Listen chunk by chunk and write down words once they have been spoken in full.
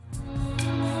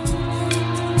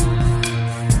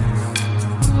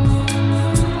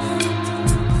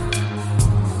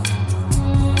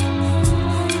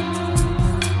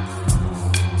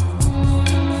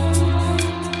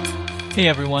Hey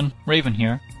everyone, Raven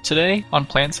here. Today, on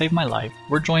Plant Save My Life,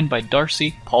 we're joined by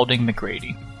Darcey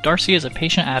McCready. Darcey is a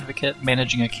patient advocate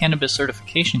managing a cannabis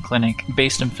certification clinic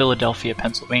based in Philadelphia,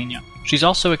 Pennsylvania. She's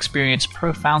also experienced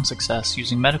profound success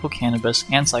using medical cannabis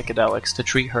and psychedelics to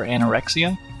treat her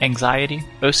anorexia, anxiety,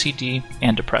 OCD,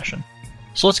 and depression.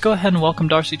 So let's go ahead and welcome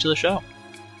Darcey to the show.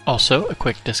 Also, a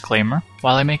quick disclaimer,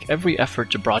 while I make every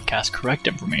effort to broadcast correct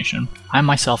information, I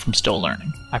myself am still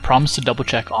learning. I promise to double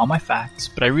check all my facts,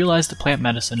 but I realize that plant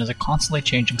medicine is a constantly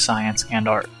changing science and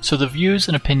art, so the views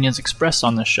and opinions expressed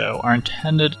on this show are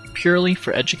intended purely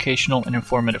for educational and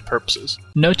informative purposes.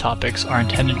 No topics are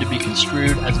intended to be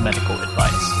construed as medical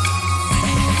advice.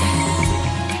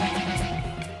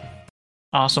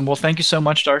 Awesome. Well, thank you so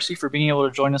much, Darcey, for being able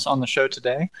to join us on the show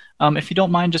today. If you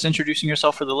don't mind just introducing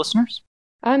yourself for the listeners.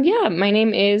 My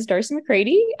name is Darcey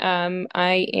McCready.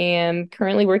 I am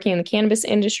currently working in the cannabis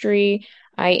industry.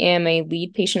 I am a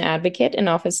lead patient advocate and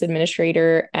office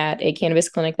administrator at a cannabis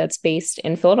clinic that's based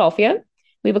in Philadelphia.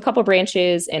 We have a couple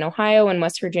branches in Ohio and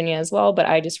West Virginia as well, but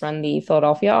I just run the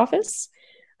Philadelphia office.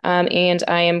 And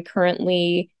I am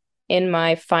currently in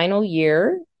my final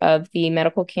year of the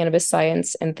Medical Cannabis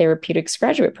Science and Therapeutics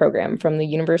graduate program from the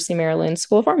University of Maryland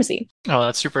School of Pharmacy. Oh,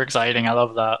 that's super exciting. I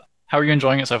love that. How are you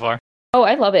enjoying it so far? Oh,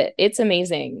 I love it. It's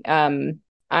amazing.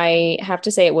 I have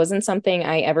to say it wasn't something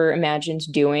I ever imagined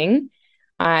doing.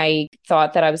 I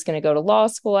thought that I was going to go to law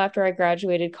school after I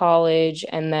graduated college.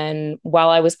 And then while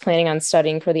I was planning on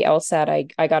studying for the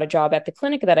LSAT, I got a job at the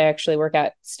clinic that I actually work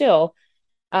at still.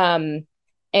 And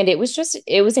it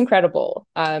was incredible.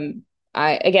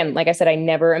 Again, like I said, I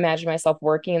never imagined myself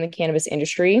working in the cannabis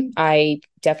industry. I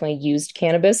definitely used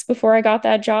cannabis before I got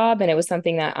that job. And it was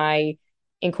something that I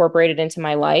incorporated into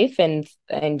my life and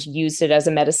used it as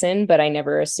a medicine, but I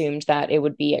never assumed that it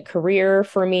would be a career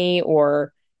for me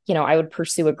or, I would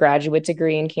pursue a graduate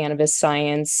degree in cannabis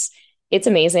science. It's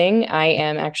amazing. I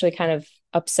am actually kind of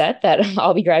upset that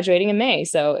I'll be graduating in May.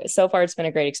 So far it's been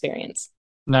a great experience.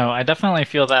 No, I definitely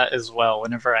feel that as well.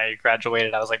 Whenever I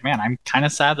graduated, I was like, man, I'm kind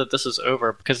of sad that this is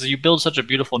over because you build such a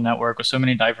beautiful network with so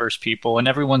many diverse people and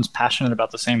everyone's passionate about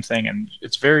the same thing. And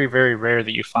it's very, very rare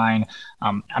that you find,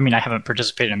 I haven't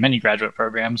participated in many graduate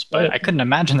programs, but I couldn't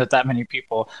imagine that many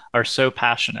people are so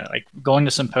passionate. Like going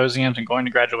to symposiums and going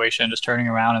to graduation, just turning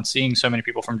around and seeing so many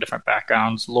people from different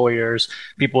backgrounds, lawyers,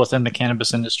 people within the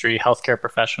cannabis industry, healthcare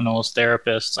professionals,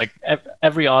 therapists, like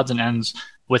every odds and ends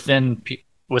within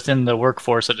the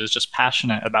workforce that is just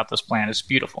passionate about this plant is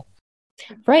beautiful.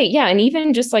 Right. Yeah. And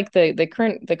even just like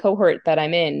the cohort that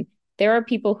I'm in, there are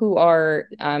people who are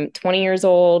 20 years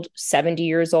old, 70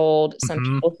 years old, some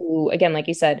people who, again, like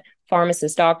you said,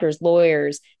 pharmacists, doctors,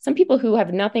 lawyers, some people who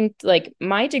have nothing, like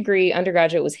my degree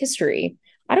undergraduate was history.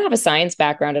 I don't have a science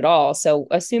background at all. So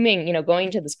assuming, going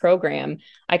to this program,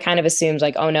 I kind of assumed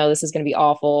like, oh no, this is going to be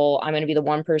awful. I'm going to be the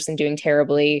one person doing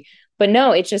terribly. But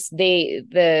no, it's just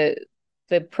the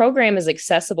program is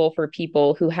accessible for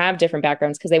people who have different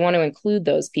backgrounds because they want to include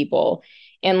those people.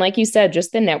 And like you said,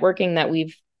 just the networking that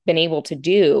we've been able to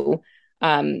do,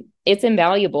 it's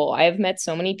invaluable. I have met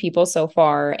so many people so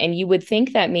far, and you would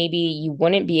think that maybe you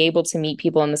wouldn't be able to meet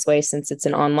people in this way since it's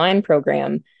an online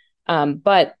program.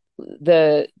 But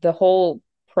the whole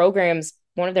program's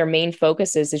one of their main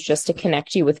focuses is just to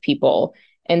connect you with people.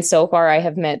 And so far, I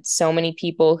have met so many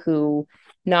people who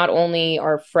not only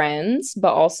are friends,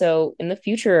 but also in the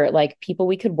future, like people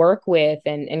we could work with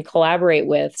and collaborate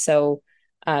with. So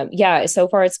so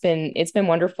far it's been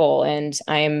wonderful. And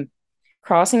I am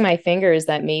crossing my fingers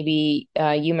that maybe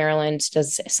U Maryland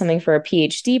does something for a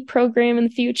PhD program in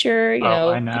the future.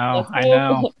 I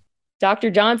know. Dr.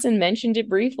 Johnson mentioned it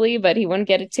briefly, but he wouldn't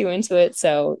get too into it.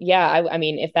 So I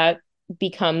mean, if that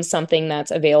becomes something that's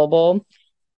available,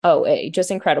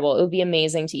 just incredible. It would be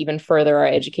amazing to even further our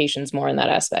educations more in that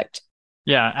aspect.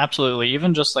 Yeah, absolutely.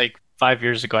 Even just like 5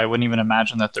 years ago, I wouldn't even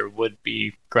imagine that there would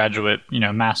be graduate,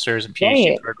 master's and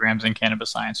PhD programs in cannabis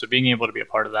science. So being able to be a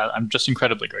part of that, I'm just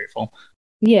incredibly grateful.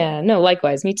 Yeah, no,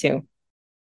 likewise, me too.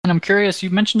 And I'm curious, you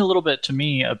mentioned a little bit to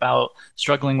me about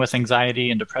struggling with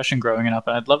anxiety and depression growing up,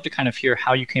 and I'd love to kind of hear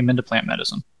how you came into plant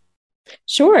medicine.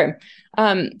 Sure.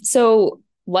 So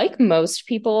like most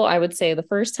people, I would say the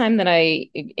first time that I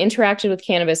interacted with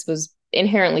cannabis was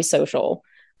inherently social.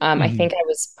 I think I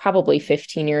was probably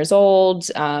 15 years old,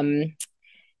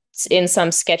 in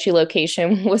some sketchy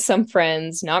location with some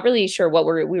friends, not really sure what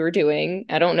we were doing.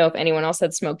 I don't know if anyone else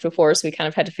had smoked before, so we kind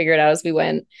of had to figure it out as we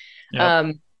went.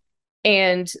 Yep.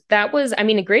 And that was,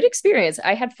 a great experience.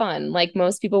 I had fun, like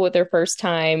most people with their first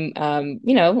time,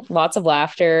 lots of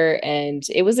laughter, and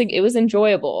it was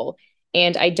enjoyable.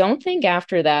 And I don't think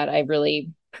after that I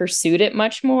really pursued it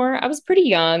much more. I was pretty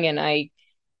young and I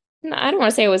I don't want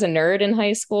to say I was a nerd in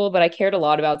high school, but I cared a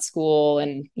lot about school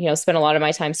and, spent a lot of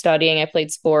my time studying. I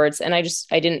played sports and I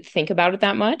didn't think about it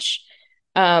that much.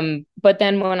 But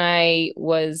then when I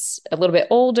was a little bit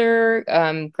older,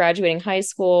 graduating high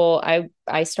school,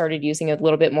 I started using it a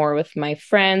little bit more with my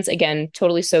friends, again,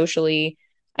 totally socially.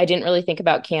 I didn't really think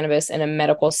about cannabis in a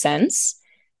medical sense,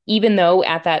 even though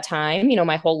at that time,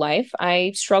 my whole life,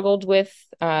 I struggled with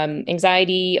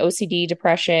anxiety, OCD,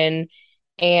 depression,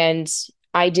 and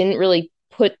I didn't really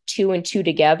put two and two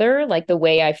together. Like the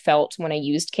way I felt when I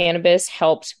used cannabis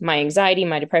helped my anxiety,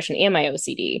 my depression, and my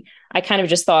OCD. I kind of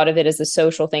just thought of it as a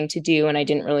social thing to do, and I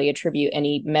didn't really attribute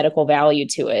any medical value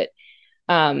to it.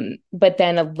 But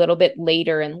then a little bit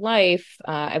later in life,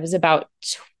 I was about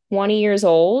 20 years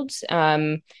old.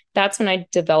 That's when I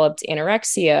developed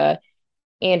anorexia,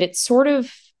 and it sort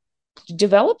of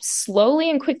developed slowly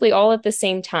and quickly all at the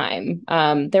same time.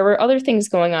 There were other things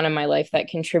going on in my life that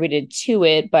contributed to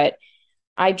it, but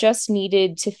I just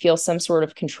needed to feel some sort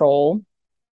of control.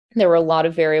 There were a lot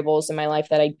of variables in my life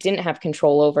that I didn't have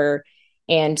control over.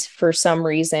 And for some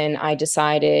reason, I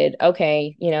decided,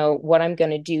 okay, what I'm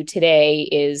going to do today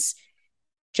is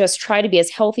just try to be as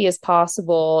healthy as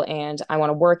possible. And I want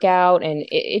to work out. And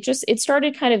it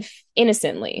started kind of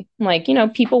innocently, like,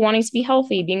 people wanting to be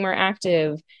healthy, being more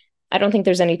active. I don't think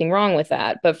there's anything wrong with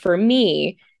that. But for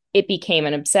me, it became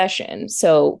an obsession.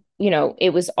 So,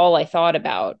 it was all I thought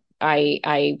about.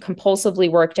 I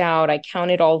compulsively worked out. I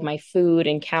counted all of my food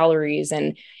and calories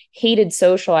and hated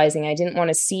socializing. I didn't want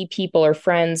to see people or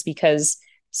friends because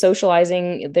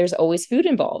socializing, there's always food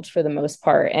involved for the most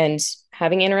part. And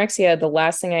having anorexia, the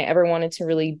last thing I ever wanted to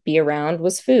really be around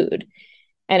was food.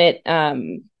 And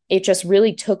it just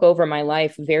really took over my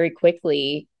life very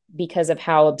quickly because of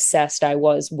how obsessed I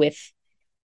was with,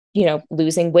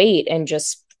 losing weight and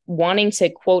just wanting to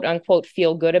quote unquote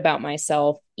feel good about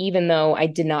myself, even though I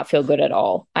did not feel good at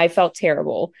all. I felt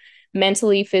terrible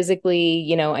mentally,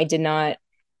 physically. I did not,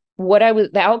 the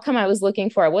outcome I was looking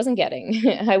for, I wasn't getting.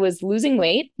 I was losing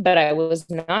weight, but I was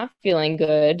not feeling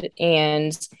good.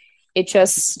 And it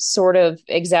just sort of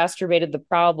exacerbated the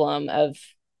problem of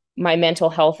my mental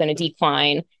health in a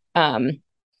decline.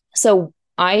 So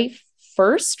I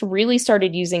first really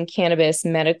started using cannabis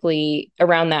medically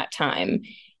around that time.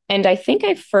 And I think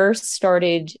I first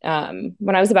started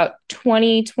when I was about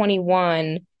 20,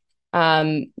 21.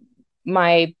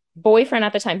 My boyfriend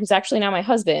at the time, who's actually now my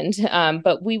husband,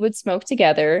 but we would smoke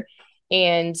together.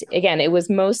 And again, it was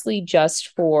mostly just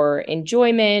for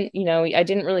enjoyment. I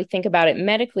didn't really think about it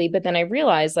medically, but then I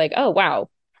realized, like, oh, wow,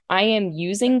 I am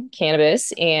using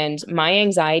cannabis and my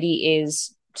anxiety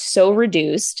is so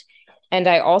reduced. And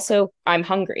I'm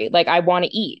hungry. Like, I want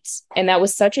to eat. And that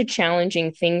was such a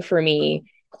challenging thing for me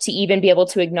to even be able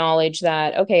to acknowledge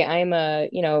that, okay,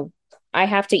 I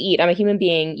have to eat. I'm a human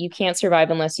being. You can't survive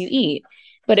unless you eat.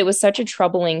 But it was such a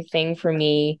troubling thing for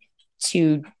me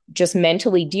to just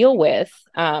mentally deal with,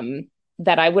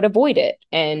 that I would avoid it.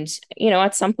 And,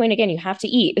 at some point, again, you have to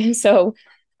eat. So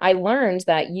I learned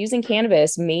that using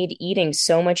cannabis made eating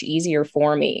so much easier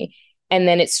for me. And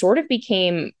then it sort of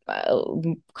became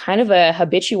kind of a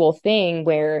habitual thing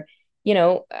where,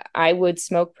 I would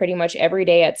smoke pretty much every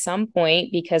day at some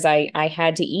point because I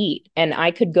had to eat, and I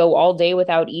could go all day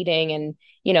without eating. And,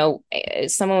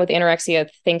 someone with anorexia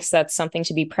thinks that's something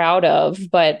to be proud of,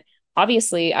 but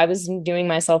obviously I wasn't doing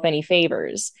myself any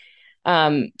favors.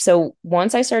 So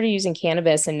once I started using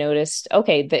cannabis and noticed,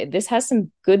 okay, this has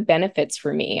some good benefits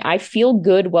for me. I feel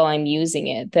good while I'm using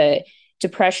it. The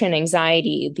depression,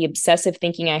 anxiety, the obsessive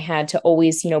thinking I had to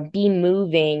always, be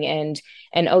moving and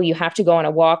oh, you have to go on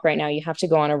a walk right now, you have to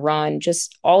go on a run,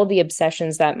 just all of the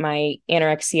obsessions that my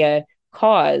anorexia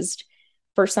caused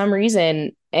for some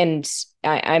reason. And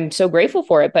I'm so grateful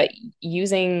for it, but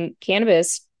using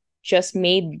cannabis just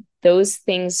made those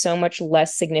things so much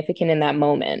less significant in that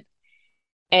moment.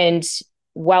 And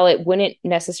while it wouldn't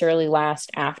necessarily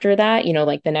last after that,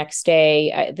 like the next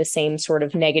day, the same sort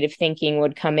of negative thinking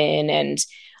would come in, and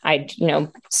I'd,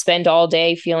 spend all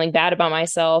day feeling bad about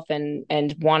myself and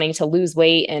wanting to lose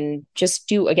weight and just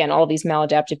do, again, all these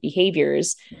maladaptive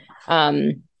behaviors.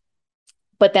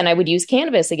 But then I would use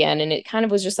cannabis again, and it kind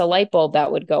of was just a light bulb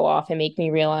that would go off and make me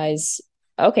realize,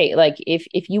 okay, like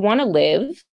if you want to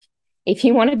live, if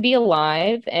you want to be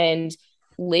alive and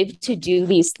live to do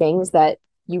these things that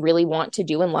you really want to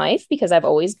do in life, because I've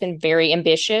always been very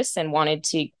ambitious and wanted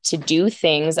to do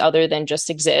things other than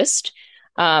just exist.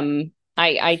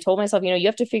 I told myself, you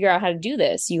have to figure out how to do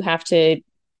this. You have to,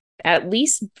 at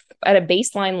least at a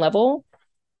baseline level,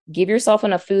 give yourself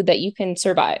enough food that you can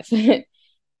survive.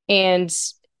 And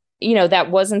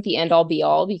that wasn't the end all be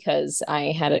all, because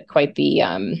I had quite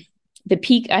the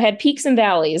I had peaks and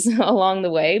valleys along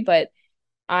the way, but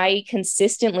I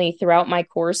consistently throughout my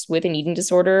course with an eating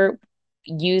disorder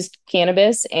used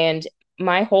cannabis, and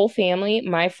my whole family,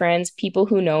 my friends, people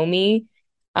who know me,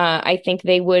 I think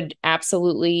they would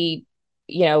absolutely,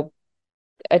 you know,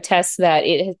 attest that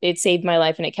it saved my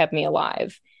life and it kept me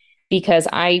alive because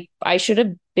I should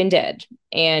have been dead.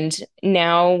 And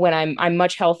now when I'm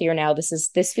much healthier now,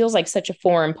 this feels like such a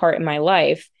foreign part in my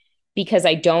life because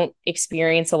I don't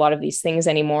experience a lot of these things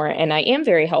anymore. And I am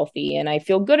very healthy and I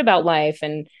feel good about life.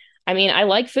 And I mean, I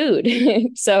like food.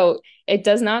 So it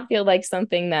does not feel like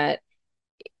something that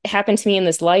happened to me in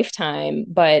this lifetime.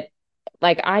 But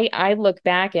like I look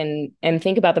back and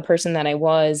think about the person that I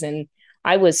was, and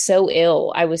I was so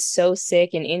ill. I was so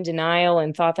sick and in denial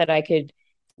and thought that I could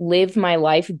live my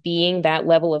life being that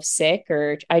level of sick,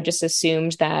 or I just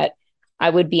assumed that I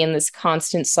would be in this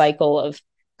constant cycle of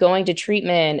going to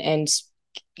treatment and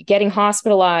getting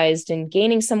hospitalized and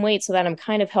gaining some weight so that I'm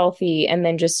kind of healthy and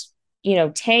then just,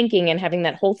 tanking and having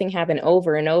that whole thing happen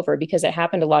over and over because it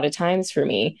happened a lot of times for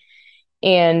me.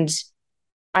 And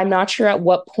I'm not sure at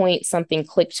what point something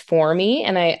clicked for me.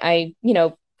 And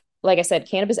like I said,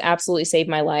 cannabis absolutely saved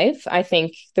my life. I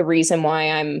think the reason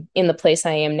why I'm in the place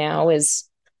I am now is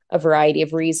a variety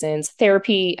of reasons.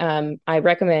 Therapy, I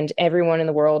recommend everyone in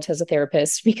the world has a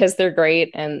therapist because they're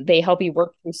great and they help you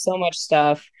work through so much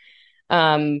stuff.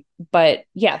 But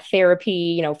yeah,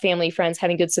 therapy, family, friends,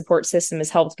 having good support system has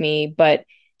helped me. But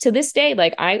to this day,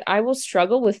 like I will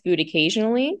struggle with food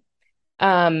occasionally.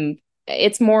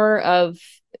 It's more of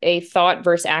a thought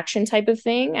versus action type of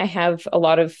thing. I have a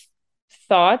lot of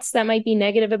thoughts that might be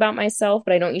negative about myself,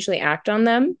 but I don't usually act on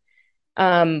them.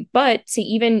 But to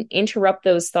even interrupt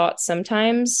those thoughts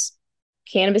sometimes,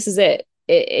 cannabis is it.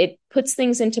 It puts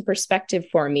things into perspective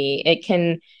for me. It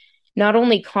can not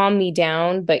only calm me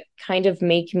down, but kind of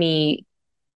make me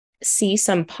see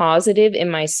some positive in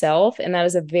myself. And that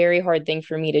is a very hard thing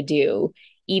for me to do.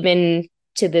 Even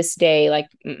to this day, like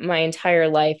my entire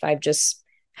life, I've just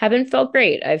haven't felt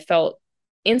great. I've felt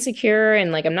insecure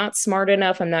and like I'm not smart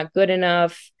enough. I'm not good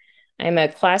enough. I'm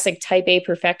a classic type A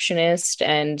perfectionist.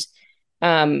 And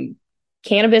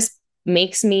cannabis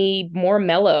makes me more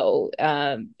mellow.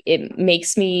 It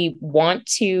makes me want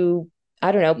to,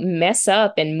 I don't know, mess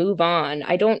up and move on.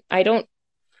 I don't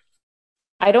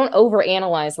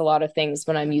overanalyze a lot of things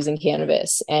when I'm using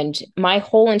cannabis. And my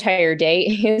whole entire day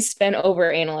is spent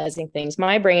overanalyzing things.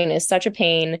 My brain is such a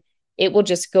pain. It will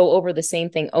just go over the same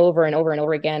thing over and over and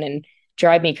over again and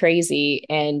drive me crazy.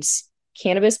 And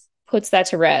cannabis puts that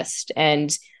to rest.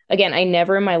 And again, I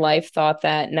never in my life thought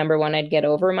that number one, I'd get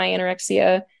over my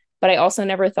anorexia, but I also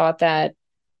never thought that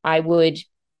I would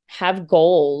have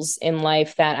goals in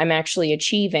life that I'm actually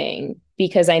achieving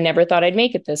because I never thought I'd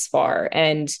make it this far.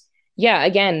 And yeah,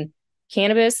 again,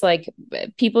 cannabis, like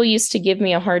people used to give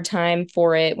me a hard time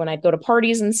for it when I'd go to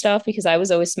parties and stuff because I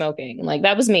was always smoking. Like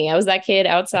that was me. I was that kid I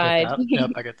get outside. that.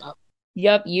 Yep, I get that.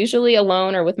 Yep, usually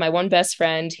alone or with my one best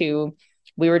friend who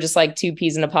we were just like two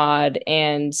peas in a pod.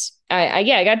 And I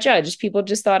got judged. People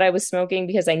just thought I was smoking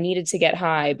because I needed to get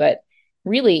high, but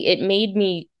really it made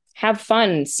me have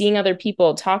fun seeing other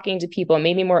people, talking to people, it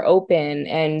made me more open.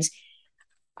 And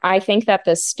I think that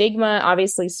the stigma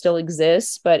obviously still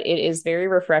exists, but it is very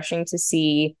refreshing to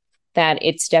see that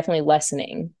it's definitely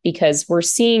lessening because we're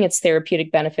seeing its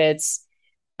therapeutic benefits.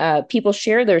 People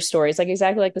share their stories, like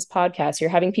exactly like this podcast.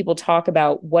 You're having people talk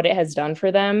about what it has done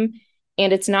for them.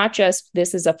 And it's not just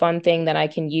this is a fun thing that I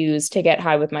can use to get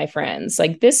high with my friends.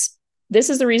 Like this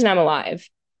is the reason I'm alive.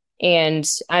 And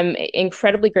I'm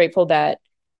incredibly grateful that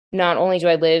not only do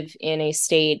I live in a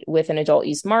state with an adult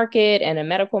use market and a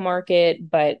medical market,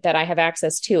 but that I have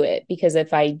access to it. Because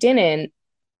if I didn't,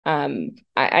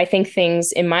 I think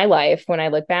things in my life, when I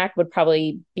look back, would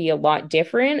probably be a lot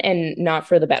different and not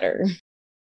for the better.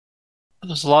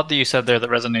 There's a lot that you said there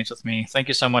that resonates with me. Thank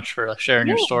you so much for sharing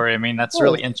your Yeah, of story. I mean, that's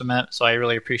really course. intimate, so I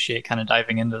really appreciate kind of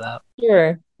diving into that.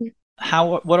 Sure.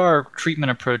 What are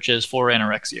treatment approaches for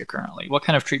anorexia currently? What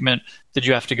kind of treatment did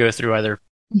you have to go through either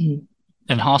Mhm.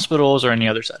 in hospitals or any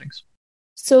other settings?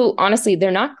 So honestly,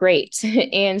 they're not great.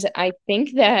 And I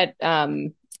think that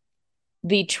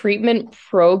the treatment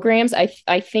programs,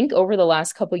 I think over the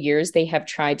last couple years, they have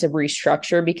tried to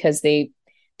restructure because they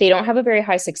don't have a very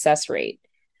high success rate.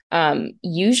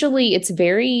 Usually it's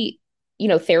very,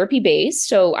 therapy based.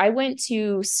 So I went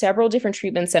to several different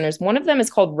treatment centers. One of them is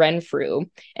called Renfrew,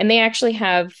 and they actually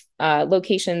have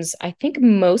locations, I think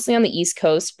mostly on the East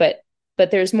Coast, but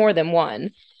there's more than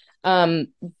one.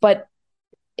 But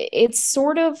it's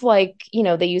sort of like,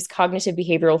 they use cognitive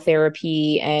behavioral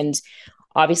therapy, and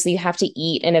obviously you have to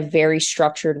eat in a very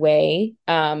structured way.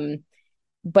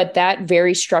 but that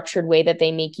very structured way that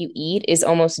they make you eat is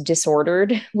almost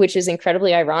disordered, which is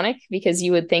incredibly ironic because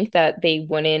you would think that they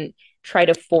wouldn't try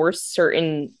to force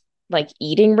certain like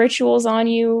eating rituals on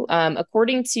you.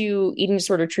 According to eating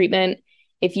disorder treatment,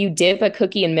 if you dip a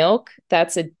cookie in milk,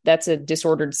 that's a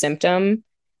disordered symptom,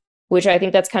 which I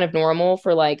think that's kind of normal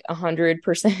for like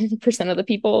 100% of the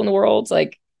people in the world.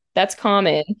 Like that's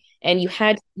common. And you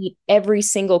had to eat every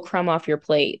single crumb off your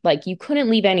plate. Like you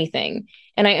couldn't leave anything.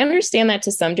 And I understand that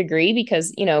to some degree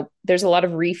because, there's a lot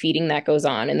of refeeding that goes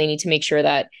on and they need to make sure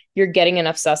that you're getting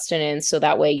enough sustenance so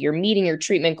that way you're meeting your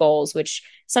treatment goals, which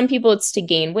some people it's to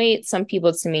gain weight, some people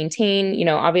it's to maintain,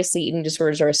 obviously eating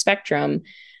disorders are a spectrum.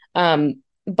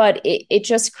 But it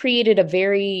just created a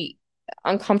very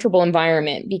uncomfortable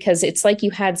environment because it's like you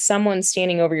had someone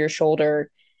standing over your shoulder,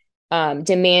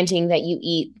 demanding that you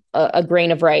eat a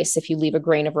grain of rice if you leave a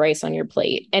grain of rice on your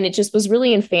plate. And it just was really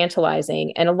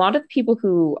infantilizing. And a lot of people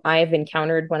who I've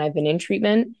encountered when I've been in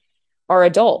treatment are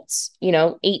adults,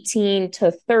 18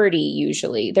 to 30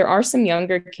 usually. There are some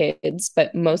younger kids,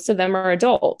 but most of them are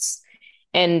adults.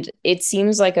 And it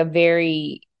seems like a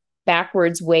very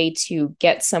backwards way to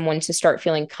get someone to start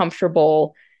feeling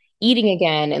comfortable eating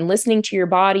again and listening to your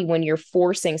body when you're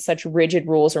forcing such rigid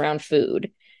rules around food.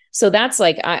 So that's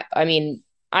like, I mean,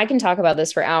 I can talk about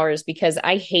this for hours because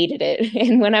I hated it.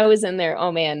 And when I was in there,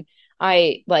 oh man,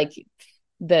 I like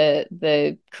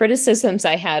the criticisms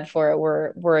I had for it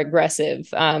were aggressive.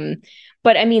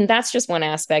 But I mean, that's just one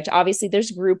aspect. Obviously,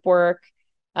 there's group work,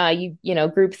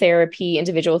 group therapy,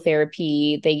 individual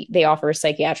therapy. They offer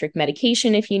psychiatric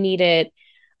medication if you need it.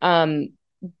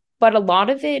 But a lot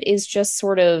of it is just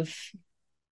sort of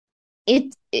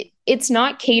it's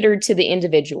not catered to the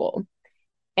individual.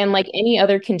 And like any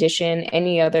other condition,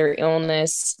 any other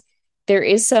illness, there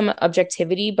is some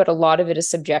objectivity, but a lot of it is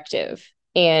subjective.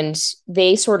 And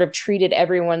they sort of treated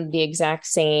everyone the exact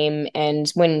same.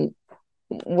 And when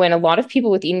a lot of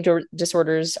people with eating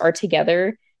disorders are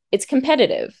together, it's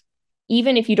competitive.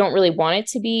 Even if you don't really want it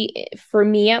to be, for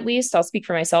me at least, I'll speak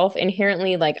for myself,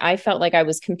 inherently, like I felt like I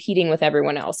was competing with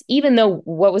everyone else, even though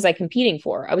what was I competing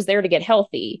for? I was there to get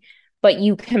healthy, but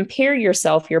you compare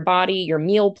yourself, your body, your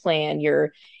meal plan,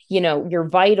 your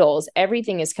vitals,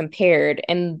 everything is compared.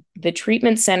 And the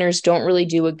treatment centers don't really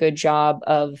do a good job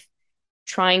of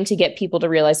trying to get people to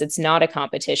realize it's not a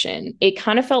competition. It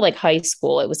kind of felt like high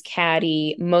school. It was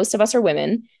catty. Most of us are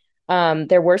women.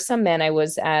 There were some men. I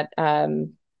was at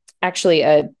actually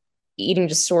a eating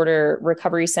disorder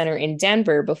recovery center in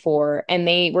Denver before, and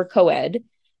they were co-ed.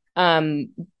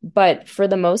 But for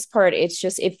the most part, it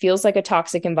feels like a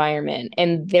toxic environment.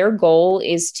 And their goal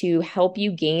is to help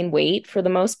you gain weight for the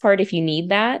most part if you need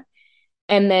that.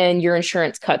 And then your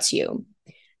insurance cuts you.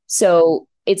 So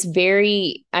it's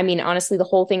I mean, honestly, the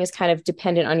whole thing is kind of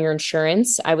dependent on your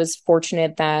insurance. I was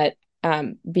fortunate that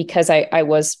because I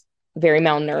was very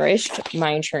malnourished,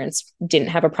 my insurance didn't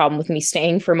have a problem with me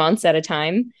staying for months at a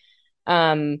time.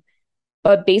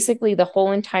 But basically the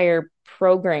whole entire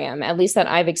program, at least that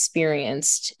I've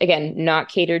experienced, again, not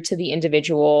catered to the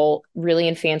individual, really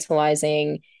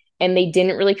infantilizing, and they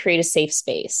didn't really create a safe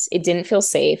space. It didn't feel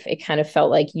safe. It kind of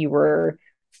felt like you were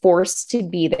forced to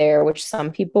be there, which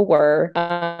some people were,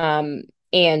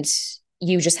 and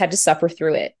you just had to suffer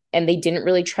through it. And they didn't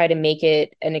really try to make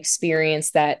it an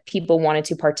experience that people wanted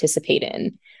to participate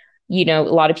in. A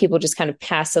lot of people just kind of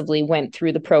passively went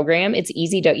through the program. It's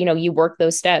easy to, you work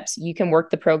those steps. You can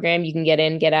work the program, you can get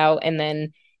in, get out, and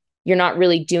then you're not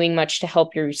really doing much to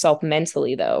help yourself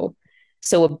mentally, though.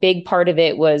 So a big part of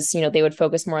it was, they would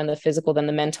focus more on the physical than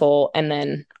the mental. And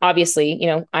then obviously,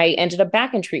 I ended up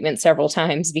back in treatment several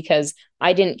times because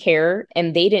I didn't care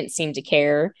and they didn't seem to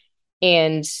care.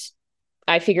 And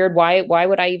I figured, why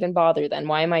would I even bother then?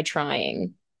 Why am I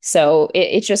trying? So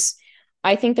it just,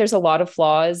 I think there's a lot of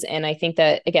flaws. And I think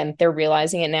that, again, they're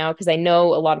realizing it now because I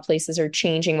know a lot of places are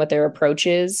changing what their approach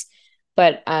is.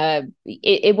 But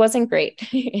it wasn't great.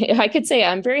 I could say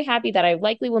I'm very happy that I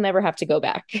likely will never have to go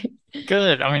back.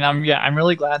 Good. I mean, I'm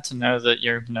really glad to know that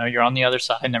you're on the other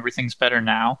side and everything's better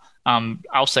now.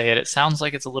 I'll say it. It sounds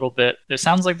like it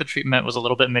sounds like the treatment was a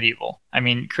little bit medieval. I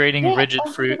mean, creating Yeah, rigid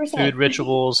food 100%.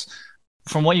 rituals,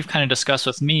 from what you've kind of discussed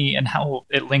with me and how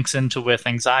it links into with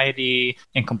anxiety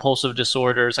and compulsive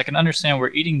disorders, I can understand where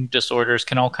eating disorders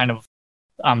can all kind of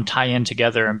tie in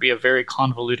together and be a very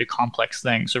convoluted, complex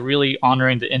thing. So really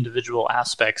honoring the individual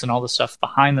aspects and all the stuff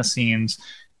behind the scenes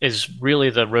is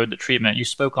really the road to treatment. You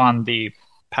spoke on the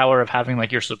power of having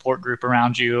like your support group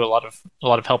around you, a lot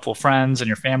of helpful friends and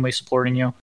your family supporting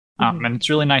you. And it's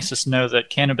really nice to know that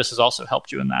cannabis has also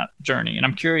helped you in that journey. And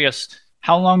I'm curious,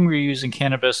 How long were you using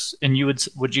cannabis, and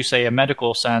would you say a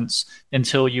medical sense,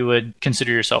 until you would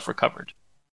consider yourself recovered?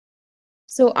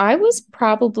 So I was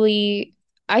probably,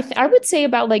 I would say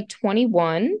about like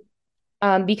 21,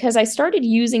 because I started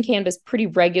using cannabis pretty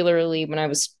regularly when I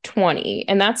was 20.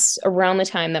 And that's around the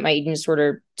time that my eating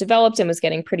disorder developed and was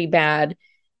getting pretty bad.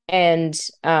 And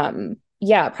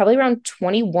yeah, probably around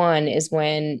 21 is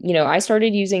when, I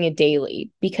started using it daily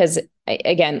because,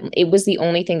 again, it was the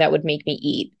only thing that would make me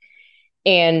eat.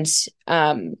 And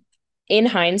in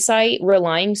hindsight,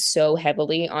 relying so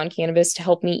heavily on cannabis to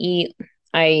help me eat,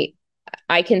 I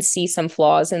I can see some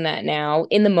flaws in that now.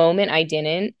 In the moment, I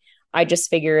didn't. I just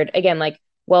figured again, like,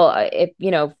 well, if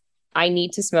I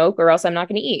need to smoke or else I'm not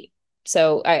going to eat.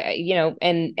 So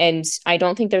and I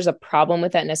don't think there's a problem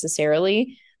with that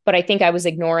necessarily, but I think I was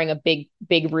ignoring a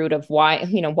big root of why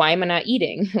am I not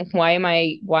eating?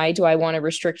 Why do I want to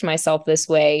restrict myself this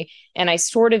way? And I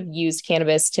sort of used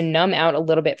cannabis to numb out a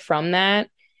little bit from that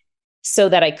so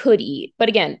that I could eat. But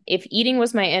again, if eating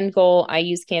was my end goal, I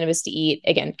used cannabis to eat.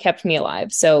 Again, kept me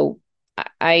alive. So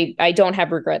I don't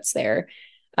have regrets there.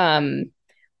 Um,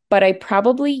 but I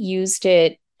probably used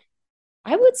it.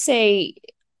 I would say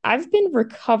I've been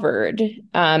recovered.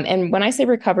 And when I say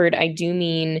recovered, I do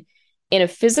mean in a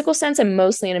physical sense and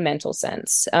mostly in a mental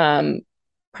sense.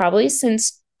 Probably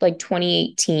since like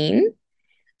 2018.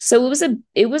 So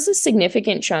it was a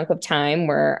significant chunk of time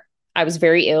where I was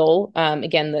very ill.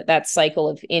 Again, that cycle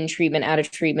of in treatment, out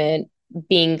of treatment,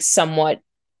 being somewhat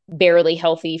barely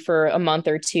healthy for a month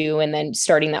or two, and then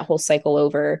starting that whole cycle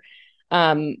over.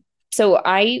 Um, so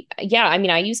yeah, I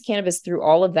mean, I used cannabis through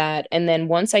all of that. And then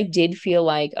once I did feel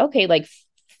like, okay, like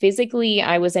physically,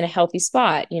 I was in a healthy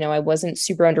spot. I wasn't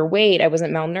super underweight. I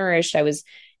wasn't malnourished. I was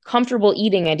comfortable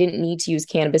eating. I didn't need to use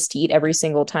cannabis to eat every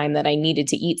single time that I needed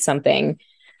to eat something.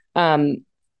 Um,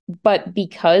 but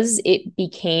because it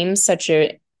became such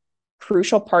a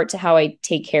crucial part to how I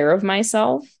take care of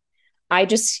myself, I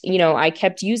just, I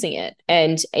kept using it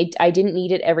and I didn't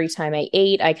need it every time I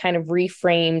ate. I kind of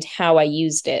reframed how I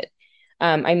used it.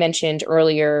 I mentioned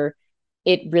earlier,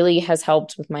 it really has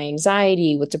helped with my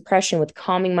anxiety, with depression, with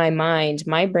calming my mind.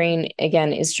 My brain,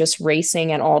 again, is just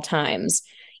racing at all times.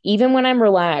 Even when I'm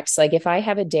relaxed, like if I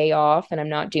have a day off and I'm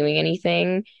not doing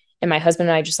anything, and my husband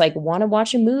and I just like want to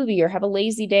watch a movie or have a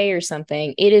lazy day or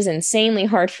something, it is insanely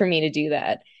hard for me to do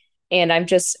that. And I'm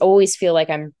just always feel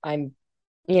like I'm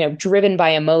driven by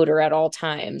a motor at all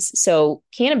times. So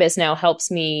cannabis now helps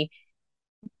me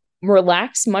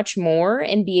relax much more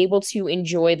and be able to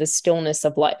enjoy the stillness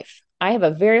of life. I have a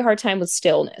very hard time with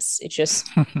stillness. It's just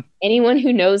anyone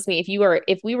who knows me,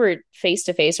 if we were face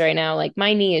to face right now, like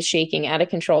my knee is shaking out of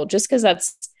control just because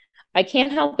I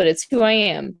can't help it. It's who I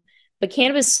am. But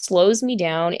cannabis slows me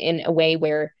down in a way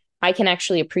where I can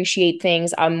actually appreciate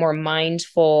things. I'm more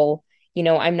mindful.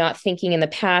 I'm not thinking in the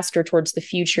past or towards the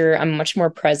future. I'm much more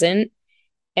present.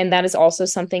 And that is also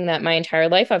something that my entire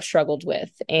life I've struggled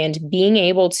with. And being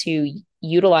able to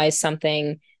utilize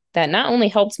something that not only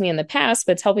helped me in the past,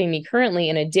 but it's helping me currently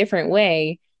in a different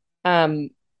way. Um,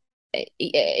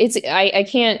 I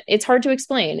can't, it's hard to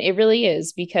explain. It really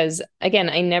is because again,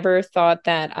 I never thought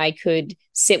that I could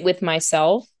sit with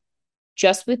myself,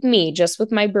 just with me, just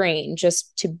with my brain,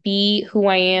 just to be who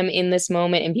I am in this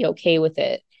moment and be okay with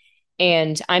it.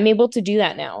 And I'm able to do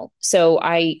that now. So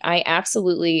I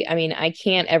absolutely, I mean, I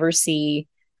can't ever see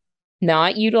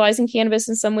not utilizing cannabis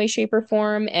in some way, shape, or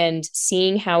form, and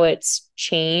seeing how it's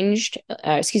changed,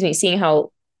 seeing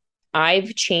how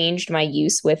I've changed my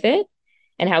use with it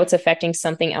and how it's affecting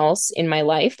something else in my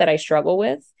life that I struggle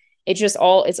with. It's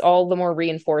all the more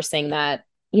reinforcing that,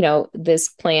 this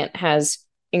plant has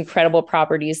incredible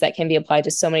properties that can be applied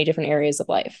to so many different areas of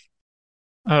life.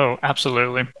 Oh,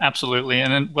 absolutely. Absolutely.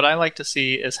 And then what I like to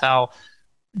see is how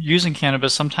using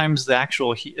cannabis sometimes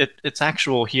it's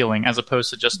actual healing as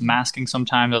opposed to just masking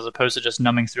sometimes as opposed to just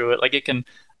numbing through it. Like it can,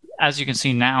 as you can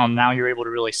see now you're able to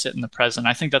really sit in the present.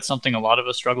 I think that's something a lot of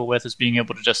us struggle with, is being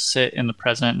able to just sit in the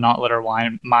present, not let our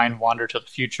mind wander to the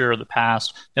future or the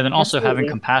past, and then also having Absolutely.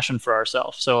 compassion for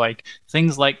ourselves. So like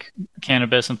things like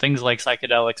cannabis and things like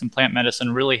psychedelics and plant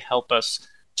medicine really help us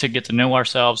to get to know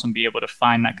ourselves and be able to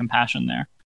find that compassion there.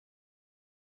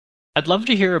 I'd love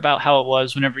to hear about how it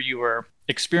was whenever you were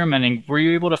experimenting. Were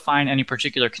you able to find any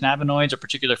particular cannabinoids or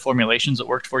particular formulations that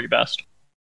worked for you best?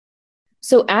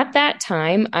 So at that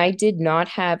time, I did not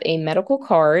have a medical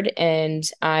card and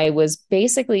I was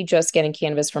basically just getting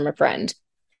cannabis from a friend.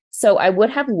 So I would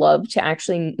have loved to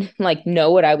actually like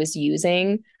know what I was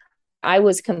using. I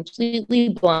was completely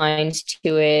blind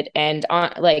to it and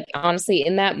like honestly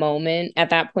in that moment at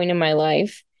that point in my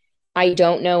life, I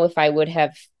don't know if I would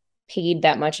have paid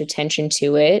that much attention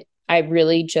to it. I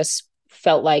really just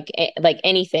felt like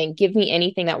anything, give me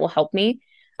anything that will help me.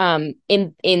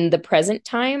 In the present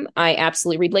time, I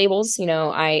absolutely read labels.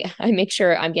 I make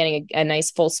sure I'm getting a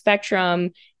nice full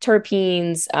spectrum,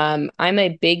 terpenes. I'm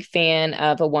a big fan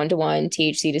of a 1-to-1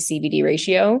 THC to CBD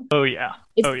ratio. Oh yeah.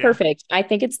 It's Oh yeah. perfect. I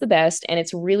think it's the best, and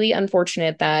it's really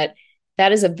unfortunate that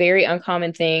that is a very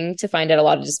uncommon thing to find at a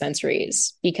lot of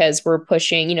dispensaries because we're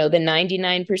pushing, the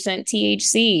 99%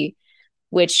 THC,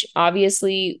 which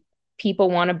obviously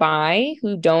people want to buy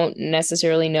who don't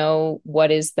necessarily know what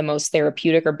is the most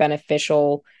therapeutic or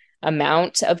beneficial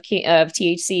amount of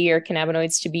THC or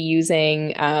cannabinoids to be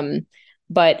using.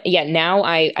 But yeah, now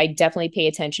I definitely pay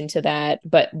attention to that.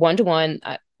 But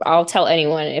 1-to-1, I'll tell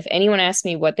anyone if anyone asks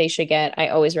me what they should get, I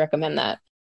always recommend that.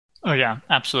 Oh yeah,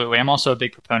 absolutely. I'm also a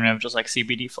big proponent of just like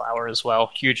CBD flower as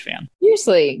well. Huge fan.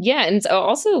 Seriously, yeah, and it's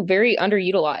also very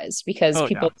underutilized because Oh yeah.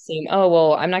 people assume, oh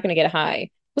well, I'm not going to get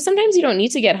high. Well, sometimes you don't need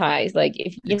to get high. Like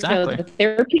if Exactly. the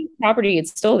therapeutic property,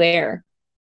 it's still there.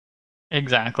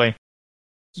 Exactly.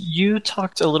 You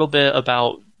talked a little bit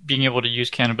about being able to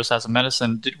use cannabis as a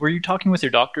medicine. Were you talking with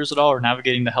your doctors at all or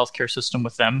navigating the healthcare system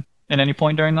with them at any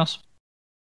point during this?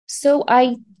 So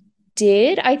I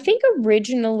did. I think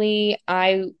originally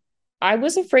I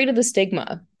was afraid of the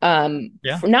stigma.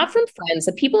 Yeah. Not from friends.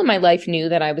 The people in my life knew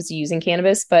that I was using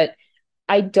cannabis, but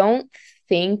I don't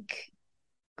think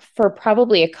for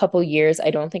probably a couple years, I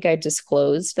don't think I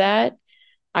disclosed that.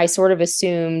 I sort of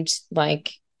assumed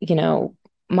like,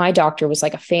 my doctor was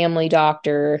like a family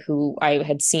doctor who I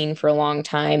had seen for a long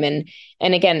time. And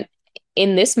again,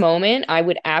 in this moment, I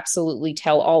would absolutely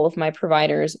tell all of my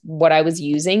providers what I was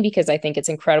using because I think it's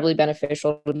incredibly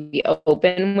beneficial to be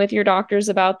open with your doctors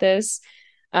about this.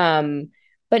 Um,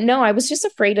 but no, I was just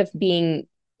afraid of being,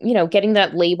 getting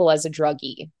that label as a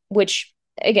druggie, which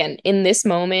again, in this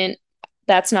moment,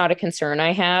 that's not a concern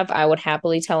I have. I would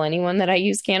happily tell anyone that I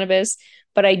use cannabis,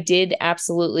 but I did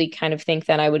absolutely kind of think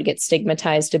that I would get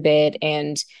stigmatized a bit.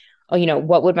 And,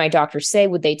 what would my doctor say?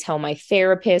 Would they tell my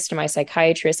therapist or my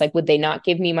psychiatrist? Like, would they not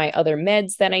give me my other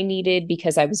meds that I needed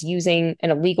because I was using an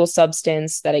illegal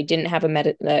substance that I didn't have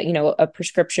a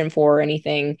prescription for or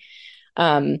anything?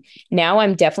 Um, Now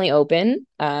I'm definitely open.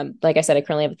 Like I said, I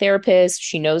currently have a therapist.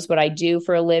 She knows what I do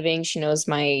for a living. She knows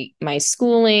my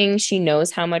schooling. She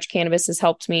knows how much cannabis has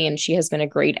helped me, and she has been a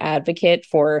great advocate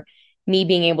for me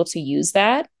being able to use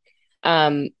that.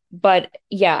 But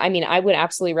yeah, I mean, I would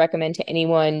absolutely recommend to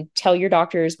anyone tell your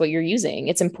doctors what you're using.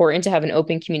 It's important to have an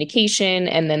open communication,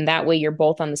 and then that way you're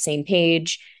both on the same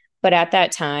page. But at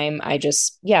that time,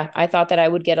 yeah, I thought that I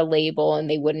would get a label and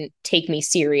they wouldn't take me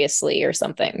seriously or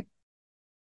something.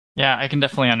 Yeah, I can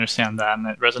definitely understand that, and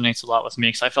it resonates a lot with me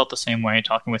because I felt the same way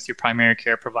talking with your primary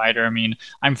care provider. I mean,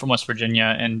 I'm from West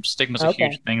Virginia, and stigma's a Okay.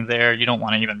 huge thing there. You don't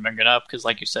want to even bring it up because,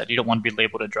 like you said, you don't want to be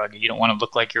labeled a druggie. You don't want to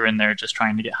look like you're in there just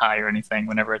trying to get high or anything.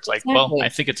 Whenever it's like, well, I Exactly.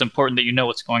 think it's important that you know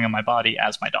what's going on in my body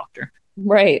as my doctor.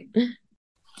 Right.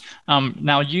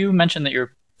 Now you mentioned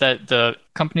that the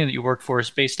company that you work for is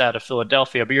based out of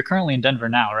Philadelphia, but you're currently in Denver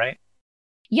now, right?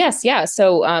 Yes, yeah.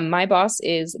 So my boss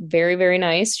is very, very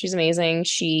nice. She's amazing.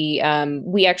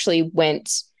 We actually went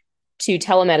to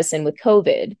telemedicine with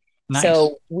COVID. Nice.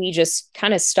 So we just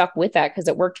kind of stuck with that because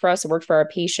it worked for us, it worked for our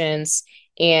patients.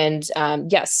 And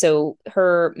yes, so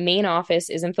her main office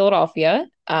is in Philadelphia.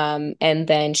 And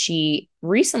then she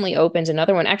recently opened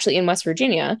another one actually in West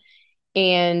Virginia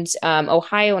and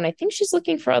Ohio. And I think she's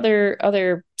looking for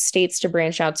other states to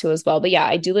branch out to as well. But yeah,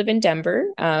 I do live in Denver.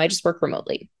 I just work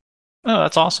remotely. Oh,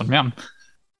 that's awesome. Yeah.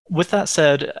 With that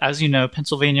said, as you know,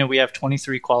 Pennsylvania, we have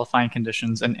 23 qualifying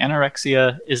conditions, and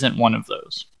anorexia isn't one of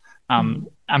those.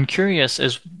 I'm curious,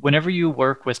 is whenever you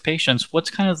work with patients, what's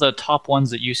kind of the top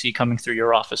ones that you see coming through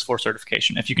your office for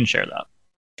certification, if you can share that?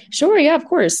 Sure, yeah, of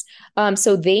course.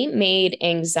 So they made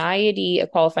anxiety a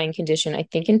qualifying condition, I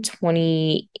think in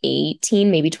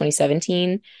 2018, maybe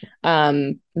 2017.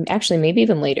 Actually, maybe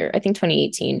even later. I think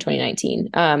 2018,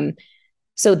 2019.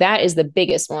 So that is the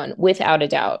biggest one, without a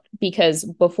doubt, because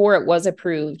before it was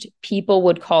approved, people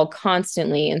would call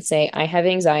constantly and say, I have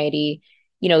anxiety.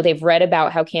 They've read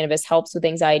about how cannabis helps with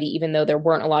anxiety, even though there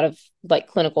weren't a lot of like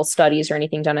clinical studies or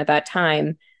anything done at that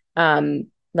time. They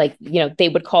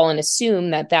would call and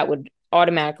assume that that would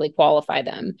automatically qualify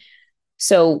them.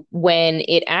 So when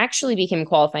it actually became a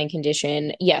qualifying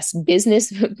condition, yes,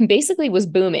 business basically was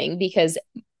booming because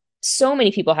so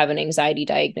many people have an anxiety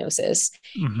diagnosis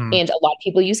Hmm. and a lot of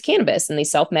people use cannabis and they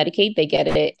self-medicate. They get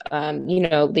it.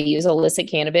 They use illicit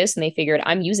cannabis and they figured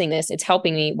I'm using this. It's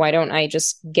helping me. Why don't I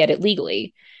just get it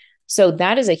legally? So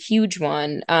that is a huge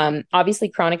one. Obviously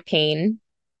chronic pain.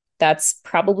 That's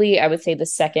probably, I would say, the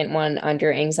second one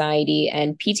under anxiety,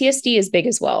 and PTSD is big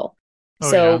as well. Oh,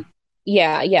 yeah. So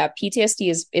yeah, PTSD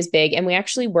is big, and we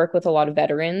actually work with a lot of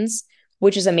veterans,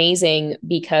 which is amazing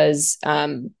because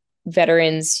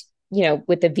veterans,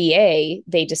 with the VA,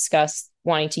 they discuss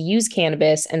wanting to use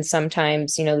cannabis, and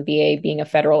sometimes, the VA being a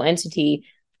federal entity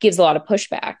gives a lot of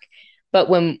pushback. But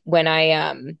when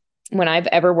I've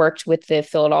ever worked with the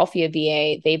Philadelphia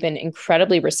VA, they've been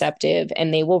incredibly receptive,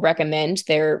 and they will recommend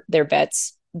their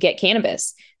vets get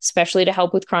cannabis, especially to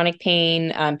help with chronic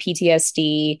pain,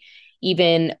 PTSD,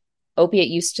 even opiate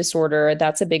use disorder.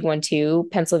 That's a big one too.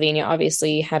 Pennsylvania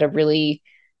obviously had a really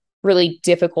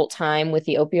difficult time with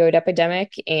the opioid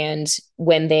epidemic. And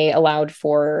when they allowed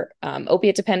for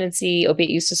opiate dependency, opiate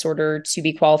use disorder to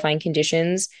be qualifying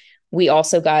conditions, we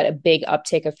also got a big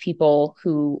uptick of people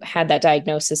who had that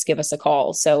diagnosis give us a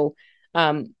call. So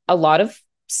a lot of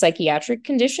psychiatric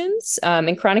conditions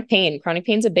and chronic pain. Chronic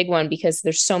pain is a big one because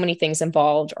there's so many things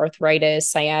involved: arthritis,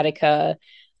 sciatica,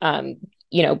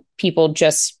 people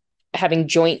just having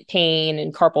joint pain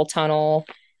and carpal tunnel.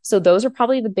 So those are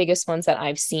probably the biggest ones that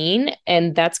I've seen.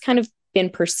 And that's kind of been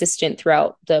persistent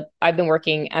throughout I've been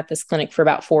working at this clinic for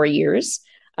about 4 years.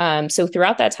 So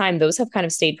throughout that time, those have kind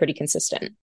of stayed pretty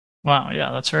consistent. Wow,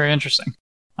 yeah, that's very interesting.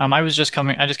 I just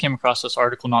came across this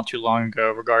article not too long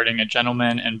ago regarding a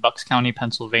gentleman in Bucks County,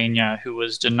 Pennsylvania, who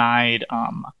was denied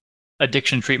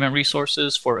addiction treatment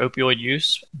resources for opioid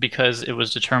use because it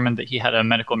was determined that he had a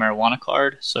medical marijuana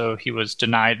card. So he was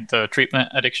denied the treatment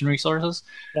addiction resources.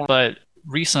 Yeah. But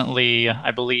recently,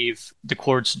 I believe the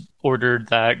courts ordered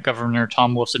that Governor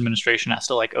Tom Wolf's administration has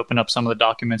to open up some of the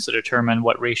documents to determine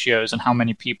what ratios and how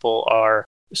many people are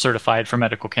certified for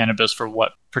medical cannabis for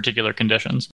what particular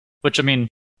conditions. Which, I mean,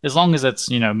 as long as it's,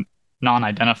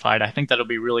 non-identified, I think that'll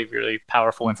be really, really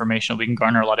powerful information. We can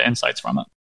garner a lot of insights from it.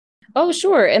 Oh,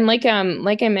 sure. And like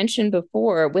I mentioned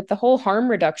before, with the whole harm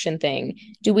reduction thing,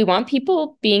 do we want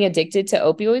people being addicted to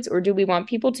opioids, or do we want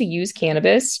people to use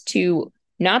cannabis to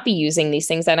not be using these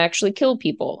things that actually kill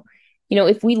people?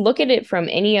 If we look at it from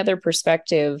any other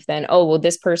perspective, then, oh, well,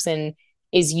 this person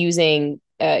is using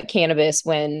cannabis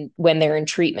when they're in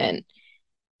treatment.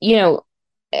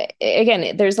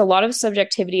 Again, there's a lot of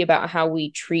subjectivity about how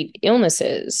we treat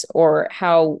illnesses, or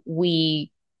how we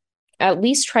at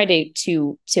least try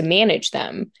to manage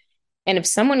them. And if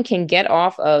someone can get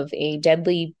off of a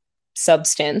deadly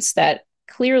substance that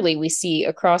clearly we see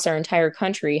across our entire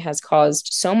country has caused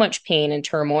so much pain and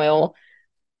turmoil,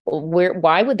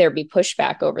 why would there be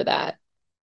pushback over that?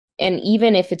 And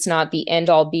even if it's not the end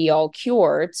all be all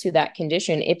cure to that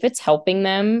condition, if it's helping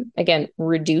them, again,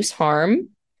 reduce harm,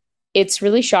 it's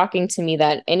really shocking to me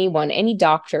that anyone, any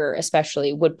doctor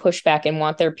especially, would push back and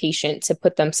want their patient to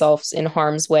put themselves in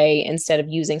harm's way instead of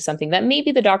using something that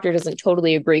maybe the doctor doesn't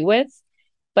totally agree with.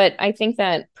 But I think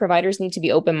that providers need to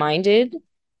be open-minded,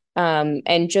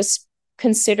 and just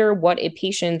consider what a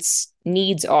patient's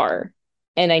needs are.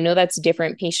 And I know that's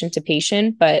different patient to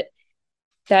patient, but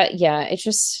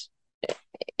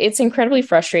it's incredibly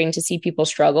frustrating to see people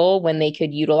struggle when they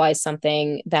could utilize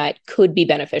something that could be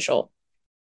beneficial.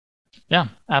 Yeah,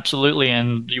 absolutely.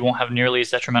 And you won't have nearly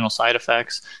as detrimental side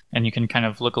effects. And you can kind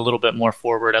of look a little bit more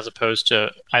forward as opposed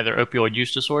to either opioid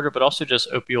use disorder, but also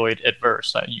just opioid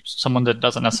adverse. Someone that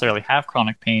doesn't necessarily have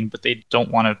chronic pain, but they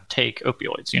don't want to take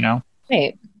opioids.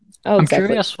 Right. Oh, I'm exactly.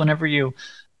 curious,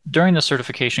 during the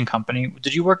certification company,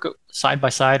 did you work side by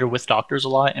side or with doctors a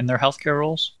lot in their healthcare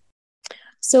roles?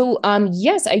 So,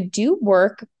 yes, I do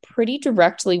work pretty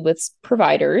directly with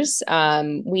providers.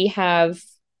 We have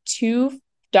two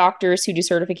doctors who do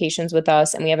certifications with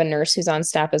us, and we have a nurse who's on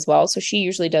staff as well. So she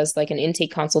usually does like an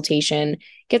intake consultation,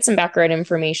 get some background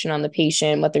information on the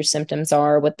patient, what their symptoms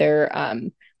are, what their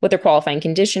qualifying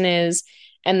condition is,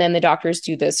 and then the doctors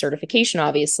do the certification,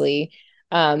 obviously.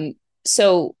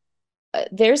 So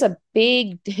there's a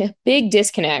big, big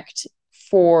disconnect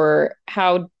for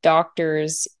how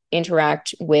doctors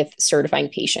interact with certifying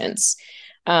patients.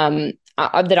 The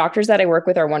doctors that I work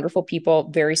with are wonderful people,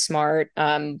 very smart.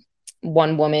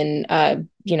 One woman,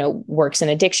 works in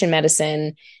addiction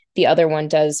medicine. The other one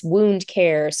does wound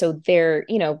care. So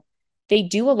they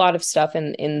do a lot of stuff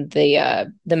in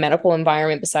the medical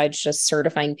environment besides just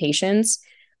certifying patients,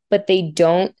 but they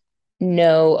don't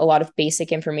know a lot of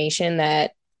basic information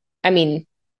that, I mean,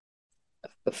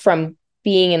 from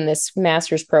being in this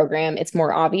master's program, it's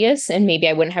more obvious, and maybe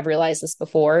I wouldn't have realized this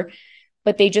before,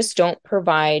 but they just don't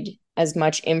provide as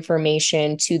much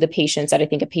information to the patients that I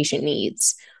think a patient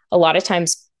needs. A lot of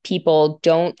times people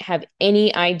don't have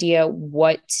any idea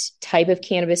what type of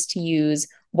cannabis to use,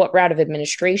 what route of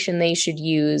administration they should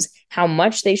use, how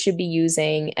much they should be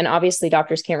using. And obviously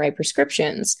doctors can't write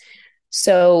prescriptions.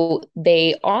 So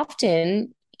they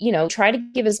often, try to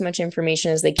give as much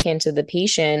information as they can to the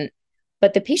patient,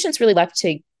 but the patient's really left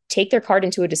to take their card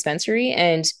into a dispensary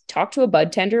and talk to a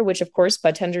bud tender, which of course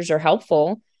bud tenders are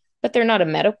helpful, but they're not a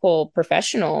medical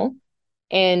professional.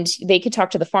 And they could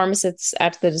talk to the pharmacists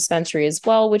at the dispensary as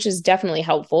well, which is definitely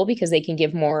helpful because they can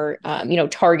give more,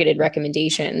 targeted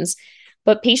recommendations.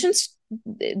 But patients,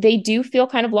 they do feel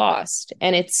kind of lost.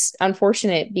 And it's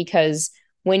unfortunate because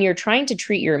when you're trying to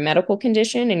treat your medical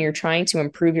condition and you're trying to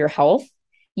improve your health,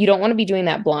 you don't want to be doing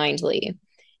that blindly.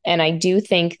 And I do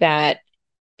think that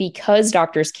because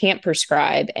doctors can't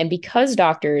prescribe and because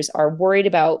doctors are worried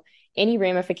about any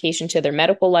ramification to their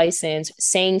medical license,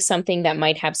 saying something that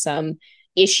might have some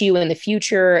issue in the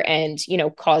future and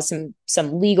cause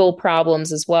some legal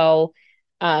problems as well,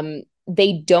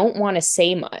 they don't want to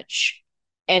say much,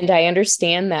 and I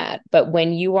understand that. But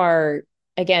when you are,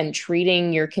 again,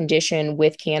 treating your condition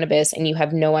with cannabis and you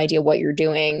have no idea what you're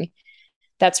doing,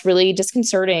 that's really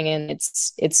disconcerting, and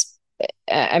it's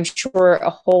I'm sure a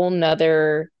whole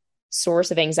nother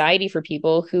source of anxiety for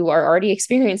people who are already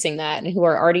experiencing that and who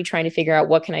are already trying to figure out,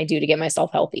 what can I do to get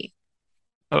myself healthy?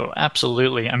 Oh,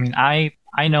 absolutely. I mean, I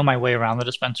know my way around the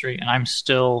dispensary, and I'm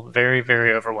still very,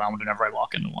 very overwhelmed whenever I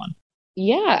walk into one.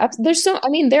 Yeah,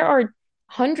 there are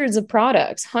hundreds of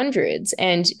products, hundreds.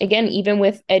 And again, even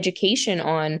with education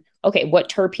on, okay, what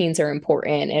terpenes are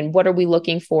important and what are we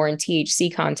looking for in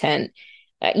THC content,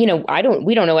 we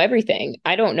don't know everything.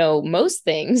 I don't know most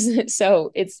things.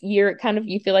 So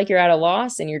you feel like you're at a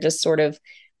loss and you're just sort of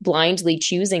blindly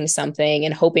choosing something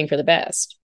and hoping for the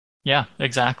best. Yeah,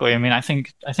 exactly. I mean, I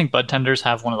think bud tenders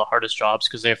have one of the hardest jobs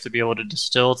because they have to be able to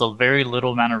distill the very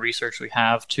little amount of research we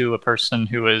have to a person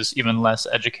who is even less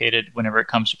educated whenever it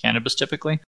comes to cannabis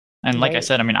typically. And like I Right.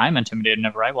 said, I mean, I'm intimidated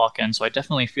whenever I walk in, so I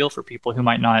definitely feel for people who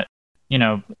might not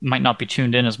be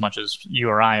tuned in as much as you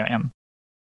or I am.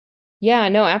 Yeah,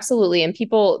 no, absolutely. And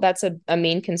people, that's a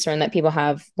main concern that people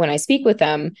have when I speak with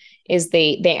them is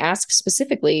they ask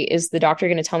specifically, is the doctor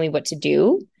going to tell me what to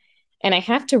do? And I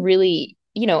have to really,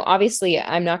 obviously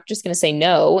I'm not just going to say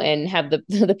no and have the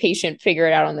the patient figure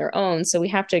it out on their own. So we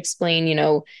have to explain,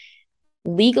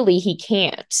 legally he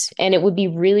can't. And it would be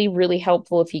really, really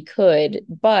helpful if he could.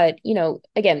 But,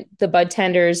 again, the bud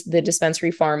tenders, the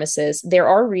dispensary pharmacists, there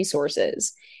are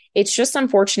resources. It's just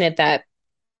unfortunate that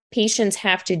patients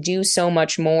have to do so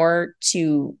much more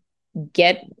to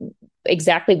get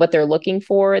exactly what they're looking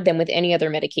for than with any other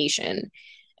medication.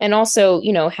 And also,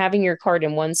 having your card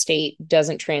in one state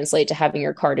doesn't translate to having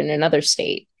your card in another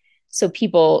state. So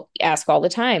people ask all the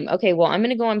time, okay, well, I'm going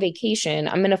to go on vacation.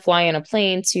 I'm going to fly on a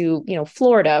plane to,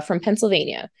 Florida from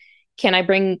Pennsylvania. Can I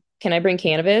bring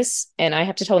cannabis? And I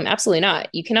have to tell them absolutely not.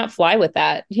 You cannot fly with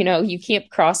that. You can't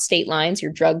cross state lines.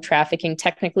 You're drug trafficking.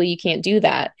 Technically, you can't do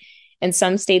that. And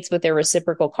some states with their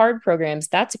reciprocal card programs,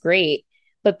 that's great,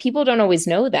 but people don't always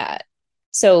know that.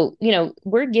 So,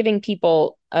 we're giving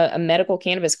people a medical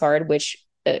cannabis card, which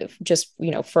just,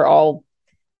 for all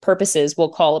purposes, we'll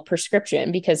call a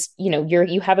prescription because,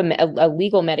 you have a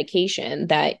legal medication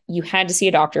that you had to see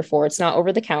a doctor for. It's not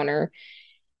over the counter.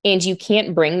 And you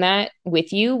can't bring that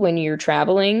with you when you're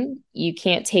traveling. You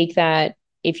can't take that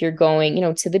if you're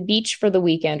going, to the beach for the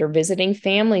weekend or visiting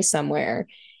family somewhere.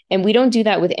 And we don't do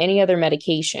that with any other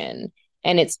medication.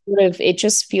 And it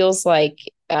just feels like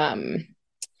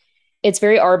it's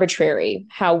very arbitrary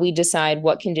how we decide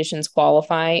what conditions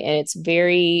qualify. And it's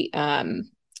very,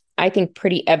 I think,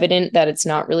 pretty evident that it's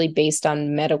not really based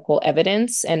on medical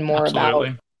evidence and more about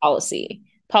Absolutely. policy,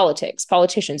 politics,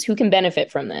 politicians who can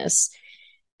benefit from this.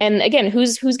 And again,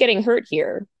 who's getting hurt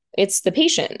here? It's the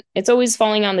patient. It's always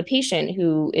falling on the patient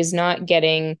who is not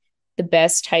getting the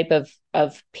best type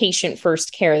of patient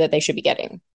first care that they should be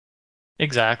getting.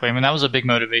 Exactly. I mean, that was a big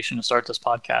motivation to start this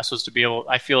podcast was to be able,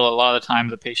 I feel a lot of the time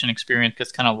the patient experience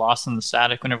gets kind of lost in the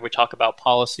static whenever we talk about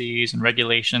policies and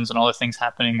regulations and all the things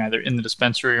happening either in the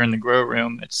dispensary or in the grow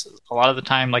room. It's a lot of the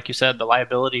time, like you said, the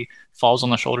liability falls on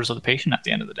the shoulders of the patient at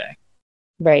the end of the day.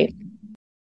 Right.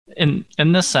 In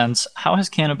this sense, how has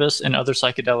cannabis and other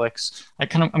psychedelics? I'm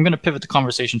going to pivot the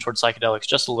conversation towards psychedelics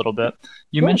just a little bit.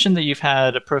 You Sure. mentioned that you've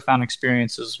had profound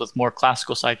experiences with more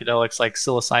classical psychedelics like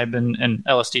psilocybin and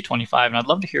LSD 25, and I'd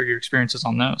love to hear your experiences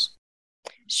on those.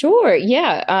 Sure.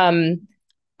 Yeah.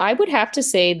 I would have to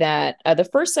say that the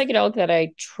first psychedelic that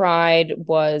I tried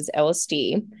was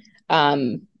LSD.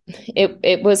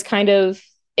 It was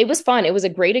it was fun. It was a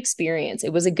great experience.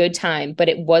 It was a good time, but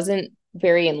it wasn't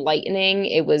very enlightening.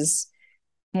 It was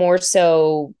more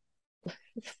so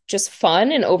just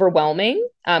fun and overwhelming.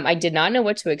 I did not know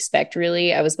what to expect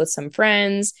really. I was with some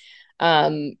friends.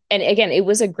 And again, it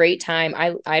was a great time.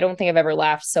 I don't think I've ever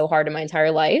laughed so hard in my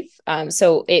entire life.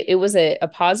 So it was a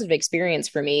positive experience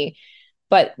for me.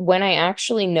 But when I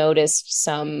actually noticed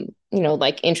some,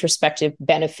 like introspective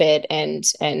benefit and,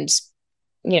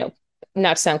 you know,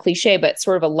 not to sound cliche, but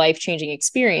sort of a life-changing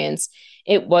experience,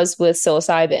 it was with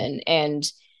psilocybin. And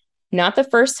not the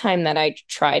first time that I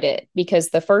tried it, because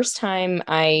the first time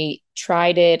I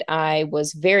tried it, I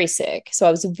was very sick. So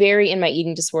I was very in my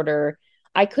eating disorder.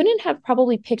 I couldn't have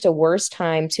probably picked a worse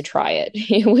time to try it.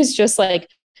 It was just like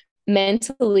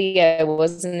mentally, I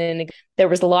wasn't in, there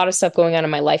was a lot of stuff going on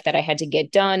in my life that I had to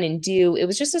get done and do. It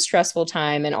was just a stressful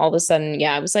time. And all of a sudden,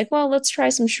 yeah, I was like, well, let's try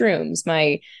some shrooms.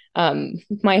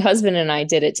 My husband and I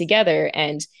did it together,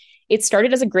 and it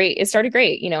started great.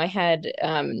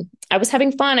 I was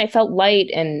having fun. I felt light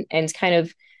and kind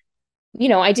of,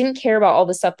 I didn't care about all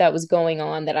the stuff that was going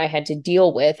on that I had to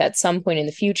deal with at some point in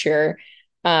the future.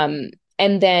 And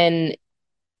then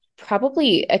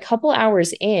probably a couple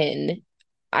hours in,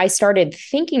 I started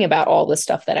thinking about all the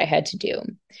stuff that I had to do.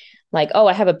 Like, oh,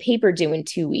 I have a paper due in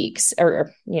 2 weeks,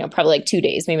 or, probably like 2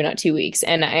 days, maybe not 2 weeks.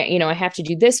 And I have to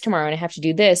do this tomorrow, and I have to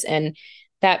do this. And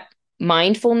that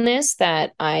mindfulness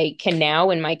that I can now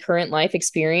in my current life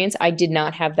experience, I did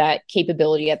not have that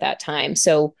capability at that time.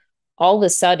 So all of a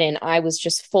sudden I was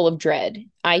just full of dread.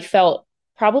 I felt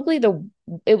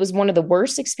it was one of the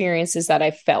worst experiences that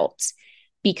I felt,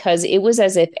 because it was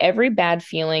as if every bad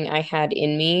feeling I had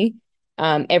in me,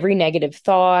 every negative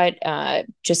thought,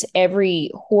 just every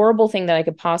horrible thing that I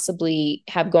could possibly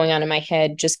have going on in my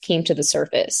head just came to the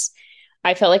surface.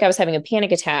 I felt like I was having a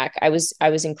panic attack. I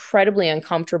was incredibly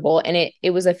uncomfortable, and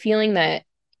it was a feeling that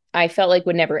I felt like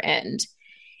would never end.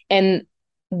 And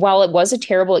while it was a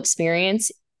terrible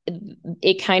experience,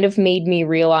 it kind of made me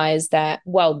realize that,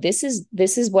 well, this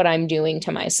is what I'm doing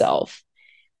to myself,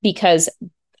 because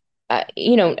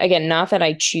again, not that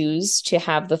I choose to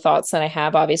have the thoughts that I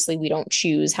have. Obviously, we don't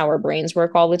choose how our brains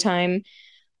work all the time.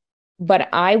 But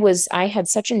I had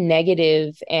such a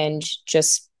negative and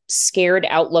just scared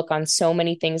outlook on so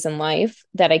many things in life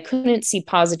that I couldn't see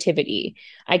positivity.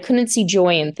 I couldn't see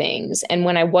joy in things. And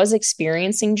when I was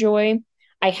experiencing joy,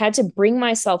 I had to bring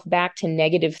myself back to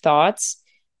negative thoughts,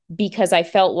 because I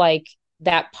felt like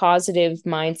that positive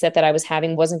mindset that I was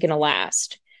having wasn't going to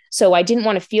last. So I didn't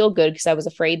want to feel good, because I was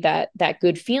afraid that that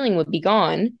good feeling would be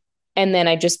gone, and then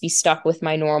I'd just be stuck with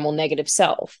my normal negative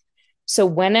self. So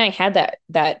when I had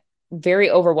that very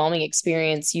overwhelming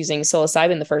experience using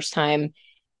psilocybin the first time,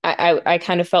 I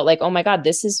kind of felt like, oh my God,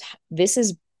 this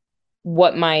is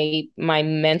what my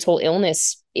mental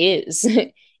illness is.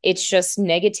 It's just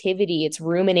negativity. It's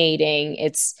ruminating.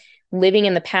 It's living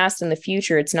in the past and the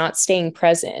future. It's not staying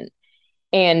present.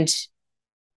 And,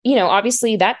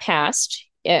 obviously that passed.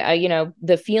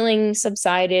 The feeling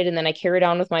subsided, and then I carried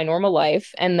on with my normal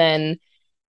life. And then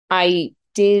I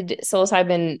did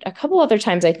psilocybin a couple other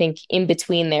times, I think, in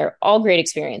between there. All great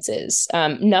experiences.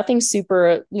 Nothing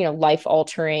super, life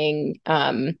altering.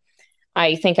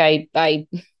 I think I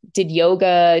did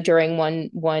yoga during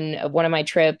one of my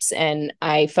trips, and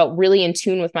I felt really in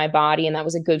tune with my body, and that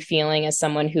was a good feeling as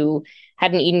someone who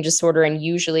had an eating disorder. And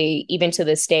usually, even to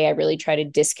this day, I really try to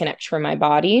disconnect from my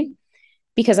body,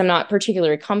 because I'm not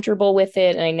particularly comfortable with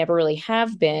it, and I never really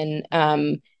have been.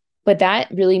 But that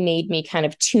really made me kind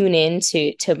of tune in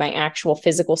to my actual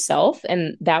physical self.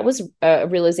 And that was a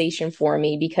realization for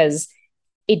me, because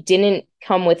it didn't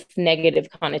come with negative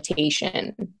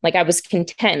connotation. Like, I was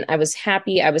content, I was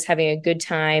happy, I was having a good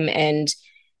time. And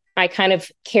I kind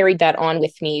of carried that on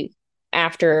with me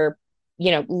after,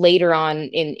 later on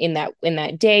in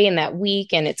that day, in that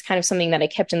week. And it's kind of something that I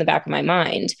kept in the back of my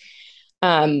mind.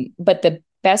 But the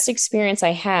best experience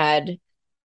I had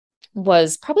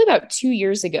was probably about 2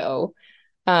 years ago.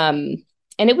 And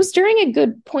it was during a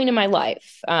good point in my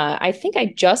life. I think I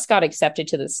just got accepted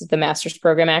to the master's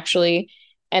program, actually.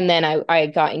 And then I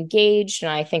got engaged, and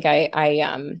I think I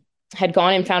had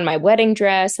gone and found my wedding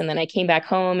dress. And then I came back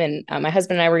home, and my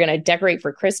husband and I were going to decorate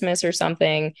for Christmas or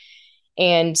something.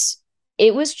 And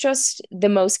it was just the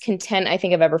most content I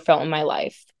think I've ever felt in my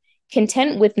life.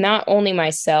 Content with not only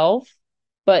myself,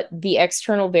 but the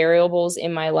external variables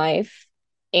in my life,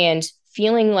 and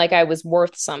feeling like I was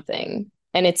worth something.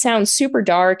 And it sounds super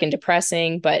dark and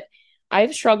depressing, but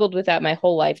I've struggled with that my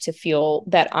whole life, to feel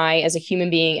that I, as a human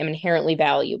being, am inherently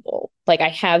valuable. Like, I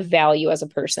have value as a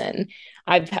person.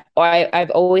 I've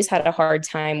always had a hard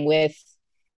time with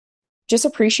just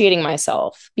appreciating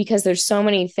myself, because there's so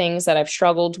many things that I've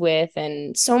struggled with,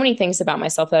 and so many things about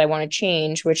myself that I want to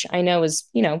change, which I know is,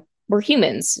 we're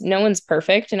humans. No one's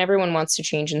perfect, and everyone wants to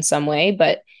change in some way.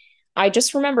 But I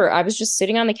just remember I was just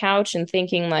sitting on the couch and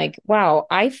thinking like, wow,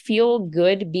 I feel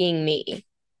good being me.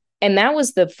 And that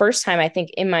was the first time I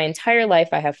think in my entire life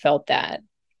I have felt that.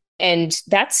 And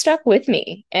that stuck with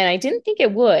me. And I didn't think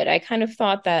it would. I kind of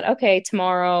thought that, okay,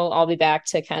 tomorrow I'll be back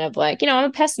to kind of like, I'm a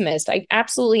pessimist. I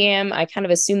absolutely am. I kind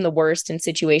of assume the worst in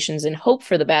situations and hope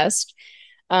for the best.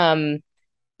 Um,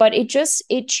 but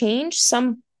it changed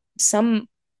some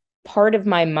part of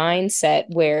my mindset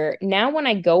where now when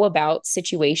I go about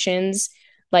situations,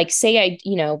 like say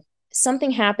something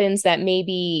happens that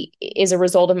maybe is a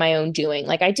result of my own doing.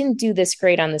 Like I didn't do this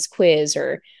great on this quiz,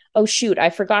 or oh shoot, I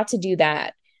forgot to do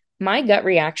that. My gut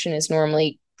reaction is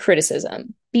normally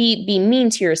criticism. Be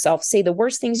mean to yourself, say the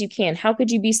worst things you can. How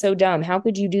could you be so dumb? How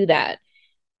could you do that?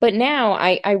 But now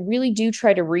I really do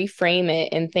try to reframe it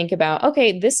and think about,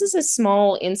 okay, this is a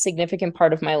small, insignificant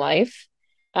part of my life.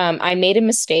 I made a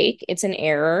mistake. It's an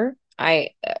error.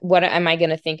 What am I going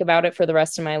to think about it for the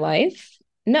rest of my life?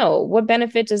 No. What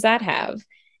benefit does that have?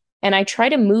 And I try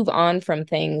to move on from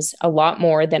things a lot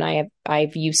more than I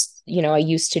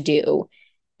used to do.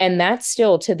 And that's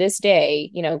still to this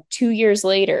day, 2 years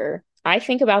later, I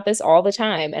think about this all the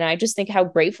time. And I just think how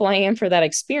grateful I am for that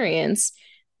experience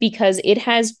because it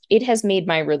has made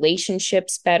my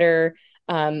relationships better.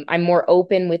 I'm more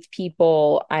open with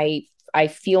people. I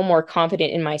feel more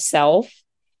confident in myself.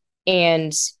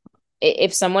 And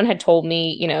if someone had told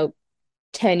me,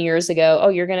 10 years ago, oh,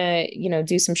 you're gonna,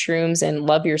 do some shrooms and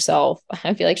love yourself,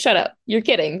 I'd be like, shut up, you're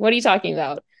kidding. What are you talking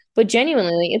about? But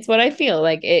genuinely, it's what I feel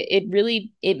like. It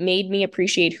really it made me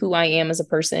appreciate who I am as a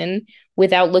person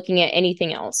without looking at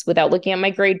anything else, without looking at my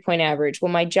grade point average,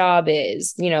 what my job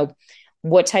is,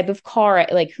 what type of car,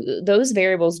 like those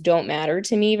variables don't matter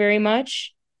to me very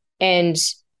much. And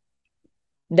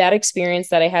that experience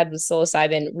that I had with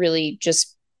psilocybin really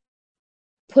just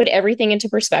put everything into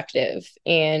perspective.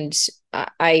 And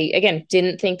I again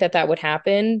didn't think that that would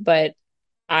happen, but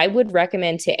I would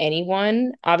recommend to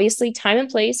anyone, obviously, time and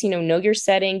place, know your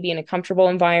setting, be in a comfortable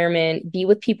environment, be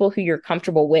with people who you're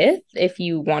comfortable with if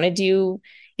you want to do,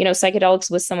 psychedelics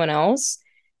with someone else.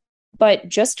 But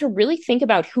just to really think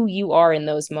about who you are in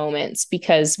those moments,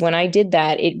 because when I did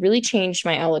that, it really changed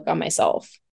my outlook on myself.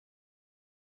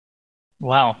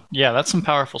 Wow. Yeah, that's some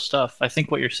powerful stuff. I think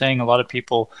what you're saying, a lot of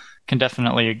people can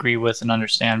definitely agree with and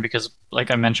understand because, like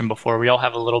I mentioned before, we all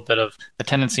have a little bit of a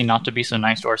tendency not to be so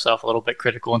nice to ourselves, a little bit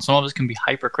critical, and some of us can be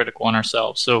hypercritical on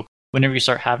ourselves. So, whenever you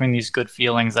start having these good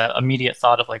feelings, that immediate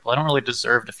thought of, like, well, I don't really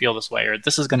deserve to feel this way, or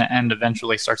this is going to end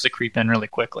eventually starts to creep in really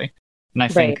quickly. And I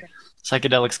Right. think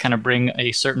psychedelics kind of bring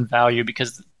a certain value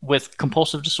because with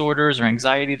compulsive disorders or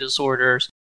anxiety disorders,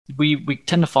 we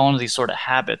tend to fall into these sort of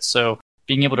habits. So,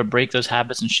 being able to break those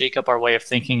habits and shake up our way of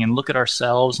thinking and look at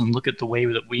ourselves and look at the way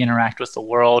that we interact with the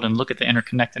world and look at the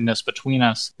interconnectedness between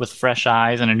us with fresh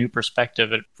eyes and a new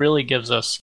perspective, it really gives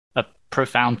us a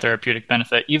profound therapeutic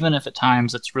benefit, even if at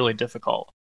times it's really difficult.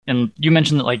 And you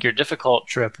mentioned that like your difficult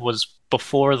trip was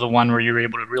before the one where you were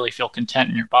able to really feel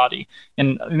content in your body.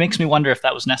 And it makes me wonder if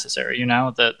that was necessary,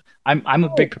 that I'm a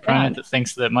Oh, big yeah. proponent that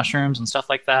thinks that mushrooms and stuff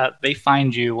like that, they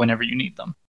find you whenever you need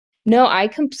them. No, I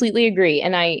completely agree.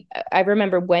 And I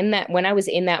remember when I was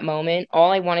in that moment,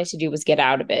 all I wanted to do was get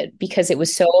out of it because it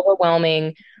was so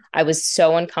overwhelming. I was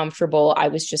so uncomfortable. I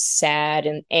was just sad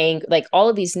and angry, like all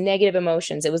of these negative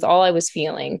emotions. It was all I was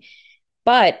feeling.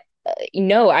 But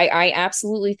no, I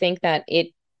absolutely think that it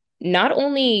not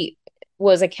only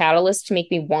was a catalyst to make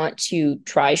me want to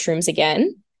try shrooms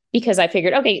again, because I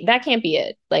figured, okay, that can't be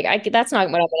it. Like that's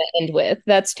not what I'm going to end with.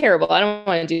 That's terrible. I don't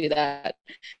want to do that.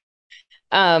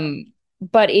 Um,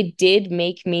 but it did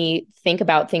make me think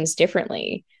about things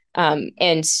differently.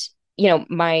 And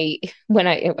my when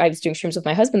I was doing shrooms with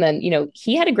my husband, then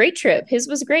he had a great trip. His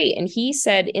was great, and he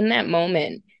said in that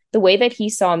moment, the way that he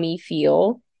saw me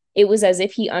feel, it was as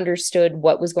if he understood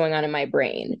what was going on in my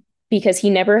brain because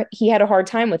he had a hard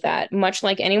time with that. Much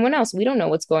like anyone else, we don't know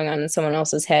what's going on in someone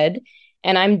else's head.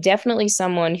 And I'm definitely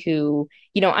someone who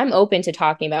I'm open to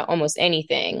talking about almost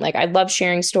anything. Like I love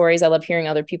sharing stories. I love hearing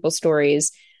other people's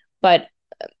stories. But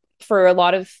for a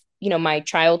lot of, my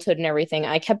childhood and everything,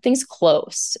 I kept things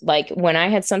close. Like when I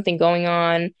had something going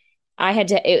on, I had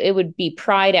to, it would be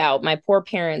pried out. My poor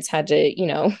parents had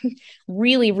to,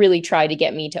 really, really try to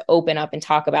get me to open up and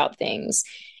talk about things.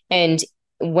 And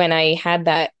when I had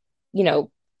that, you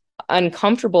know,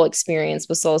 uncomfortable experience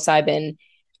with psilocybin,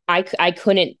 I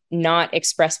couldn't not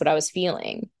express what I was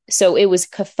feeling. So it was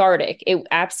cathartic. It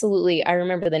absolutely, I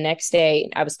remember the next day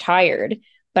I was tired,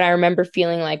 but I remember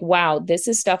feeling like, wow, this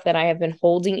is stuff that I have been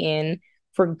holding in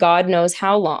for God knows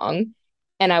how long.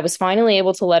 And I was finally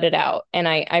able to let it out. And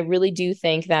I really do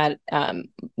think that,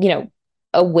 you know,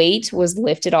 a weight was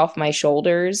lifted off my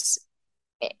shoulders,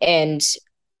 and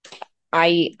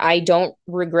I don't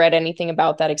regret anything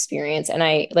about that experience. And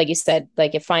I, like you said,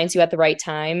 like it finds you at the right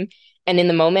time. And in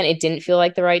the moment, it didn't feel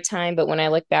like the right time. But when I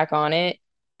look back on it,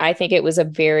 I think it was a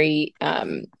very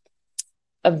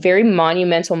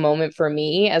monumental moment for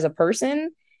me as a person.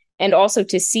 And also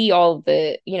to see all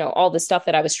the, all the stuff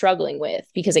that I was struggling with,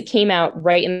 because it came out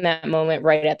right in that moment,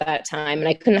 right at that time, and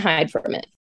I couldn't hide from it.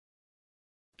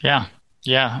 Yeah,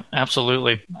 yeah,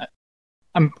 absolutely.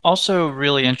 I'm also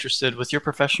really interested with your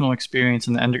professional experience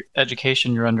and the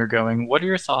education you're undergoing. What are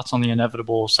your thoughts on the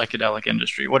inevitable psychedelic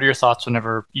industry? What are your thoughts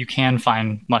whenever you can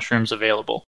find mushrooms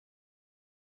available?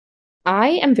 I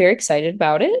am very excited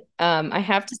about it. I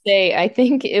have to say, I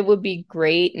think it would be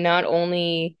great, not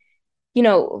only,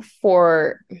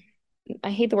 for,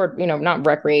 I hate the word, not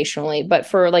recreationally, but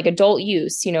for like adult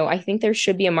use. I think there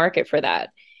should be a market for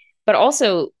that. But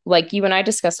also, like you and I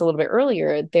discussed a little bit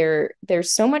earlier,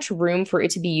 there's so much room for it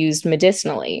to be used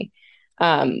medicinally.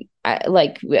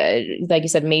 Like you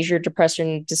said, major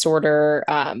depression disorder,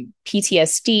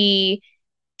 PTSD,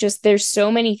 just there's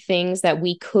so many things that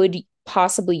we could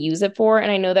possibly use it for.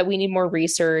 And I know that we need more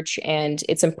research, and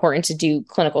it's important to do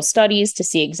clinical studies to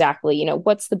see exactly,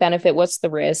 what's the benefit, what's the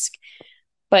risk.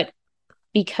 But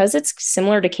because it's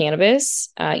similar to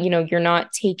cannabis, you're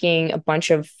not taking a bunch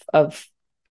of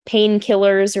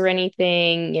painkillers or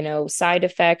anything, side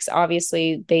effects,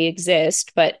 obviously they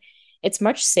exist, but it's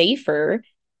much safer,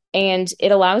 and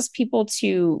it allows people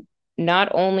to not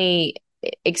only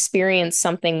experience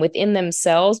something within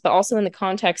themselves, but also in the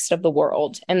context of the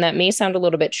world. And that may sound a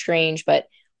little bit strange, but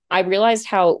I realized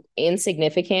how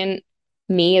insignificant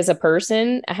me as a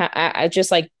person, I just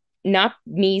like, not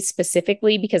me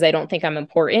specifically, because I don't think I'm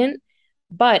important,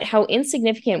 but how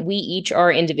insignificant we each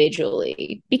are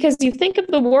individually. Because you think of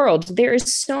the world, there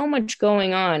is so much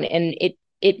going on, and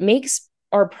it makes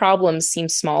our problems seem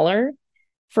smaller.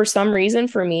 For some reason,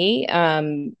 for me,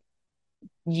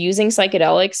 using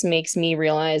psychedelics makes me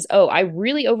realize, oh, I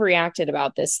really overreacted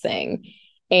about this thing,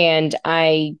 and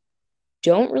I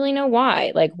don't really know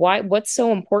why. Like, why? What's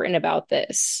so important about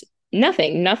this?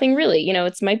 Nothing really.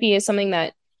 It might be something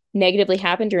that negatively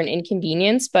happened or an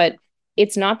inconvenience, but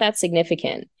it's not that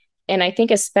significant. And I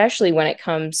think especially when it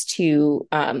comes to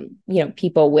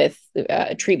people with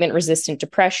treatment resistant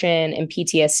depression and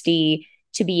PTSD,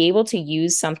 to be able to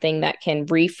use something that can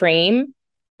reframe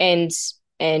and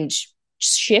and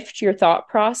shift your thought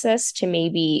process to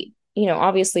maybe,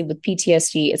 obviously with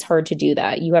PTSD, it's hard to do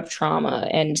that. You have trauma,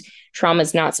 and trauma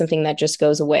is not something that just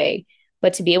goes away.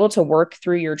 But to be able to work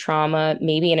through your trauma,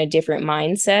 maybe in a different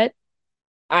mindset,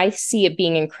 I see it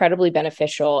being incredibly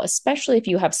beneficial, especially if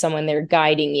you have someone there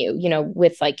guiding you,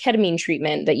 with like ketamine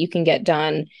treatment that you can get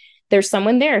done. There's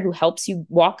someone there who helps you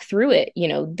walk through it.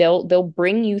 They'll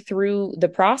bring you through the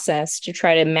process to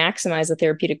try to maximize the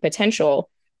therapeutic potential.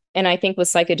 And I think with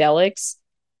psychedelics,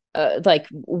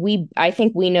 I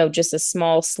think we know just a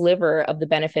small sliver of the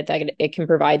benefit that it can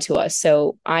provide to us.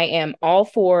 So I am all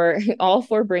for all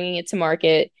for bringing it to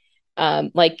market.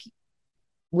 Like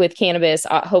with cannabis,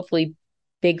 hopefully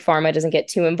big pharma doesn't get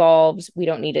too involved. We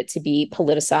don't need it to be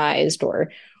politicized,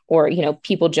 or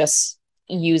people just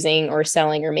using or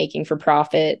selling or making for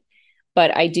profit.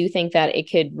 But I do think that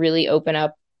it could really open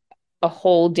up a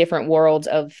whole different world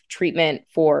of treatment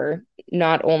for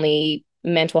not only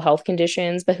mental health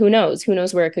conditions, but who knows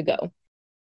where it could go.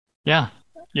 Yeah,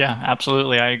 yeah,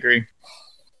 absolutely. I agree.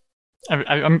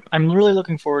 I'm really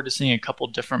looking forward to seeing a couple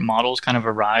different models kind of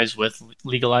arise with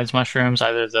legalized mushrooms,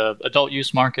 either the adult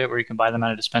use market where you can buy them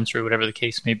at a dispensary, whatever the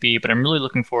case may be. But I'm really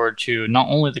looking forward to not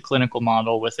only the clinical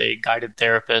model with a guided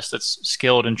therapist that's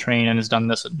skilled and trained and has done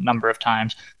this a number of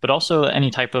times, but also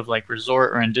any type of like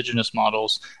resort or indigenous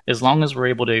models, as long as we're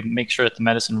able to make sure that the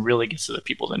medicine really gets to the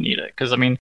people that need it. Because I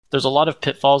mean, there's a lot of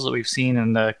pitfalls that we've seen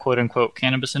in the quote unquote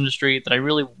cannabis industry that I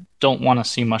really don't want to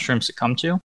see mushrooms succumb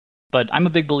to. But I'm a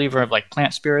big believer of like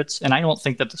plant spirits, and I don't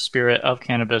think that the spirit of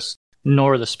cannabis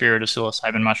nor the spirit of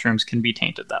psilocybin mushrooms can be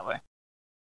tainted that way.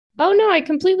 Oh no, I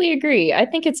completely agree. I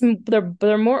think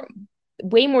they're more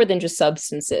way more than just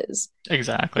substances.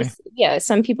 Exactly. Yeah,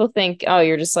 some people think, oh,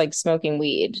 you're just like smoking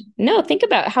weed. No, think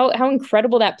about how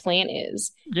incredible that plant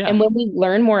is. Yeah. And when we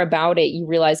learn more about it, you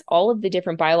realize all of the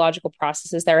different biological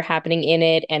processes that are happening in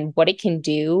it and what it can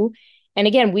do. And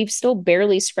again, we've still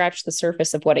barely scratched the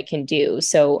surface of what it can do.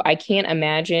 So I can't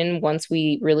imagine once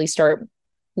we really start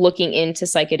looking into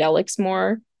psychedelics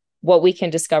more, what we can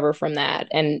discover from that.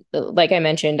 And like I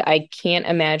mentioned, I can't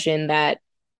imagine that,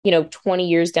 20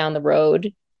 years down the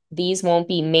road, these won't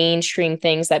be mainstream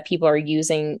things that people are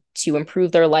using to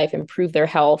improve their life, improve their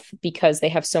health, because they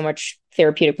have so much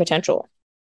therapeutic potential.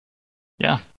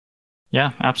 Yeah.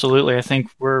 Yeah, absolutely. I think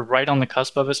we're right on the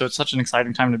cusp of it, so it's such an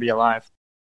exciting time to be alive.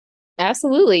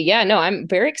 Absolutely. Yeah, no, I'm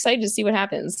very excited to see what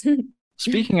happens.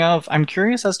 Speaking of, I'm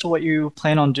curious as to what you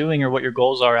plan on doing or what your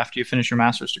goals are after you finish your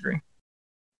master's degree.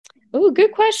 Oh,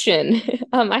 good question.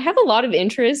 I have a lot of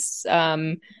interests.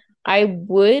 I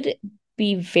would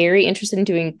be very interested in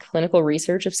doing clinical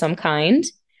research of some kind.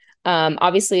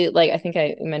 Obviously, like I think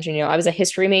I mentioned, I was a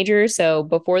history major. So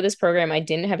before this program, I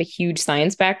didn't have a huge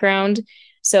science background.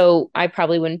 So I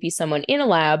probably wouldn't be someone in a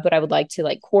lab, but I would like to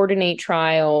like coordinate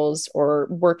trials or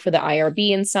work for the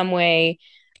IRB in some way.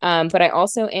 But I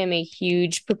also am a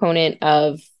huge proponent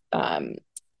of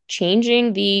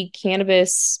changing the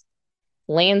cannabis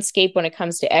landscape when it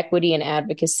comes to equity and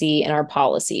advocacy in our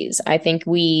policies. I think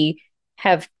we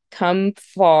have come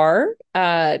far.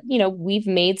 We've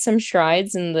made some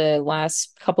strides in the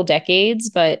last couple decades,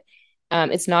 but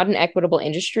it's not an equitable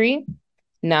industry,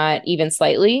 not even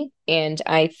slightly. And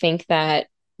I think that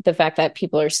the fact that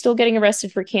people are still getting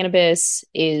arrested for cannabis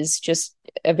is just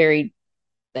a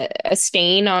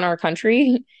stain on our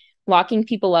country. Locking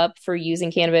people up for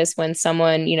using cannabis when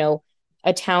someone,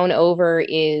 a town over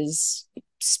is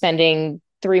spending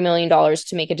 $3 million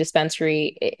to make a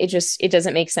dispensary, it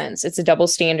doesn't make sense. It's a double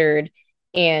standard.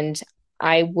 And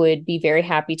I would be very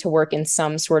happy to work in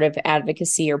some sort of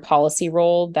advocacy or policy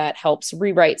role that helps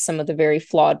rewrite some of the very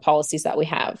flawed policies that we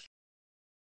have.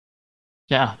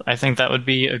 Yeah, I think that would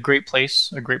be a great place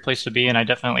to be, and I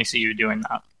definitely see you doing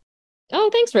that. Oh,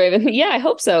 thanks, Raven. Yeah, I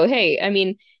hope so. Hey, I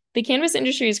mean, the cannabis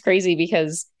industry is crazy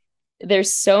because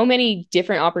there's so many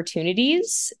different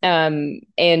opportunities, and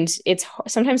it's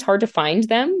sometimes hard to find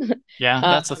them. Yeah, Uh,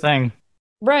 that's the thing.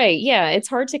 right. Yeah, it's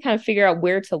hard to kind of figure out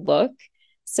where to look.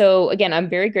 So again, I'm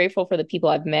very grateful for the people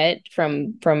I've met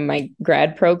from my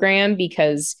grad program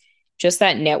because just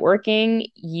that networking,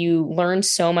 you learn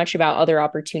so much about other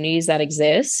opportunities that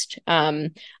exist.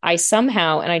 I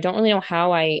somehow, and I don't really know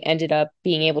how I ended up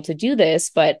being able to do this,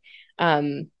 but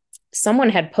um, someone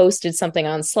had posted something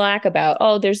on Slack about,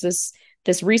 oh, there's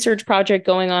this research project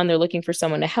going on. They're looking for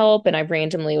someone to help, and I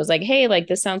randomly was like, hey, like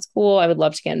this sounds cool. I would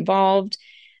love to get involved.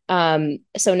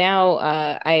 So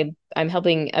now I'm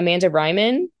helping Amanda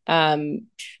Ryman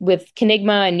with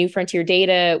Kenigma and New Frontier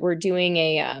Data. We're doing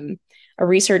a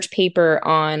research paper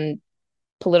on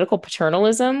political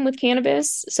paternalism with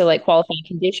cannabis. So like qualifying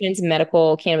conditions,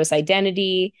 medical cannabis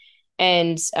identity.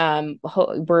 And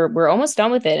we're almost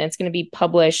done with it. And it's going to be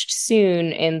published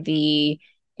soon in the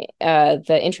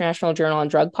International Journal on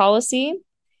Drug Policy.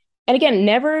 And again,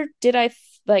 never did I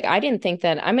didn't think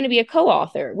that I'm going to be a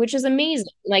co-author, which is amazing.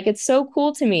 Like it's so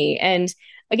cool to me. And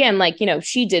again, like,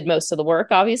 she did most of the work,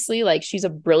 obviously. Like she's a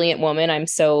brilliant woman. I'm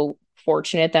so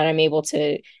fortunate that I'm able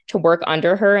to work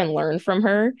under her and learn from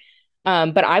her.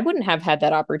 But I wouldn't have had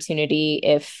that opportunity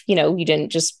if, you didn't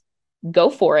just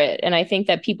go for it. And I think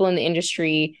that people in the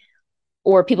industry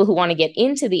or people who want to get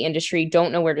into the industry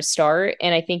don't know where to start,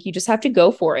 and I think you just have to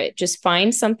go for it. Just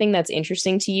find something that's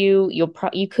interesting to you.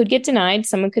 You could get denied,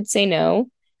 someone could say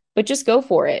no, but just go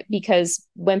for it, because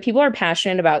when people are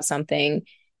passionate about something,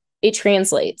 it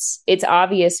translates. It's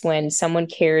obvious when someone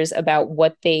cares about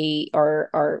what they are,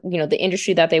 the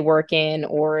industry that they work in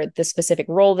or the specific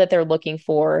role that they're looking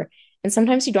for. And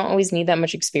sometimes you don't always need that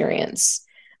much experience.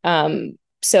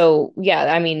 So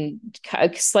yeah, I mean,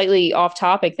 slightly off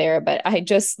topic there, but I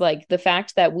just like the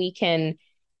fact that we can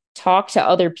talk to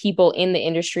other people in the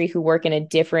industry who work in a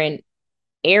different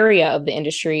area of the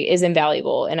industry is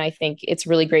invaluable. And I think it's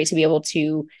really great to be able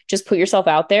to just put yourself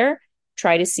out there,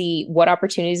 try to see what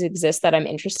opportunities exist that I'm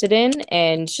interested in,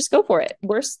 and just go for it.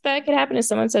 Worst that could happen is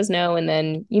someone says no, and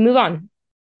then you move on.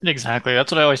 Exactly.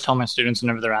 That's what I always tell my students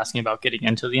whenever they're asking about getting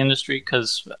into the industry,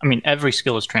 because, I mean, every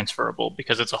skill is transferable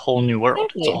because it's a whole new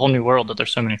world. It's a Exactly. whole new world that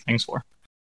there's so many things for.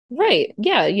 Right.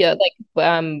 Yeah. Yeah.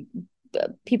 Like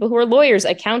people who are lawyers,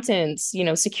 accountants,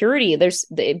 security.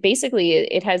 Basically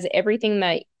it has everything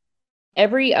that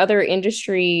every other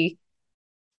industry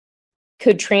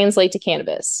could translate to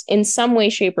cannabis in some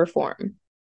way, shape, or form.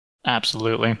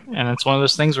 Absolutely. And it's one of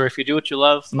those things where if you do what you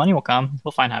love, the money will come.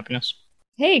 You'll find happiness.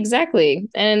 Hey, exactly.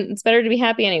 And it's better to be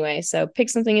happy anyway. So pick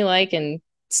something you like and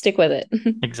stick with it.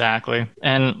 Exactly.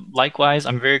 And likewise,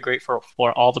 I'm very grateful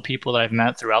for all the people that I've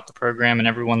met throughout the program and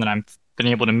everyone that I've been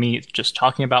able to meet just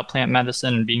talking about plant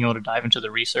medicine and being able to dive into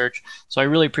the research. So I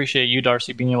really appreciate you,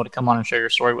 Darcey, being able to come on and share your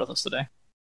story with us today.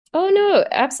 Oh no,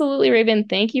 absolutely, Raven.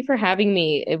 Thank you for having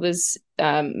me. It was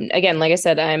again, like I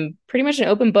said, I'm pretty much an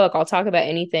open book. I'll talk about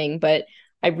anything, but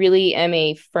I really am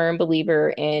a firm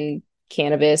believer in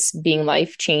cannabis being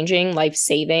life changing, life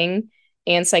saving,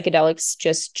 and psychedelics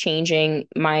just changing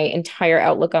my entire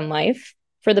outlook on life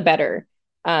for the better.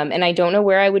 And I don't know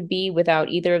where I would be without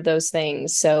either of those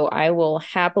things. So I will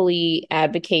happily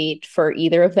advocate for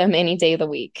either of them any day of the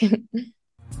week.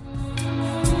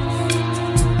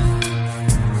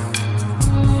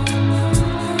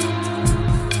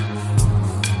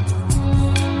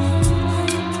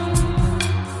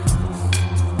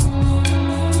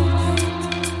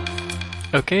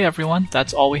 Okay, everyone,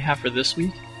 that's all we have for this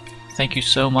week. Thank you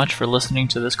so much for listening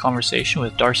to this conversation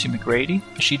with Darcey McCready.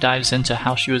 She dives into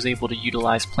how she was able to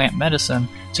utilize plant medicine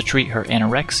to treat her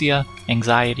anorexia,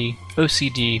 anxiety,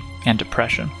 OCD, and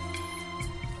depression.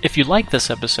 If you like this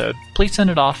episode, please send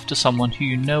it off to someone who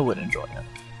you know would enjoy it.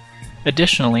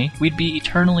 Additionally, we'd be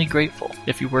eternally grateful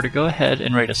if you were to go ahead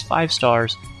and rate us 5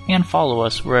 stars and follow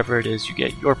us wherever it is you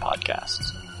get your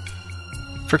podcasts.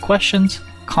 For questions,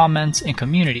 comments, and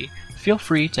community, feel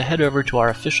free to head over to our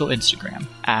official Instagram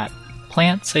at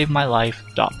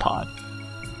plantsavemylife.pod.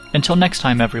 Until next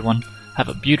time, everyone, have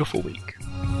a beautiful week.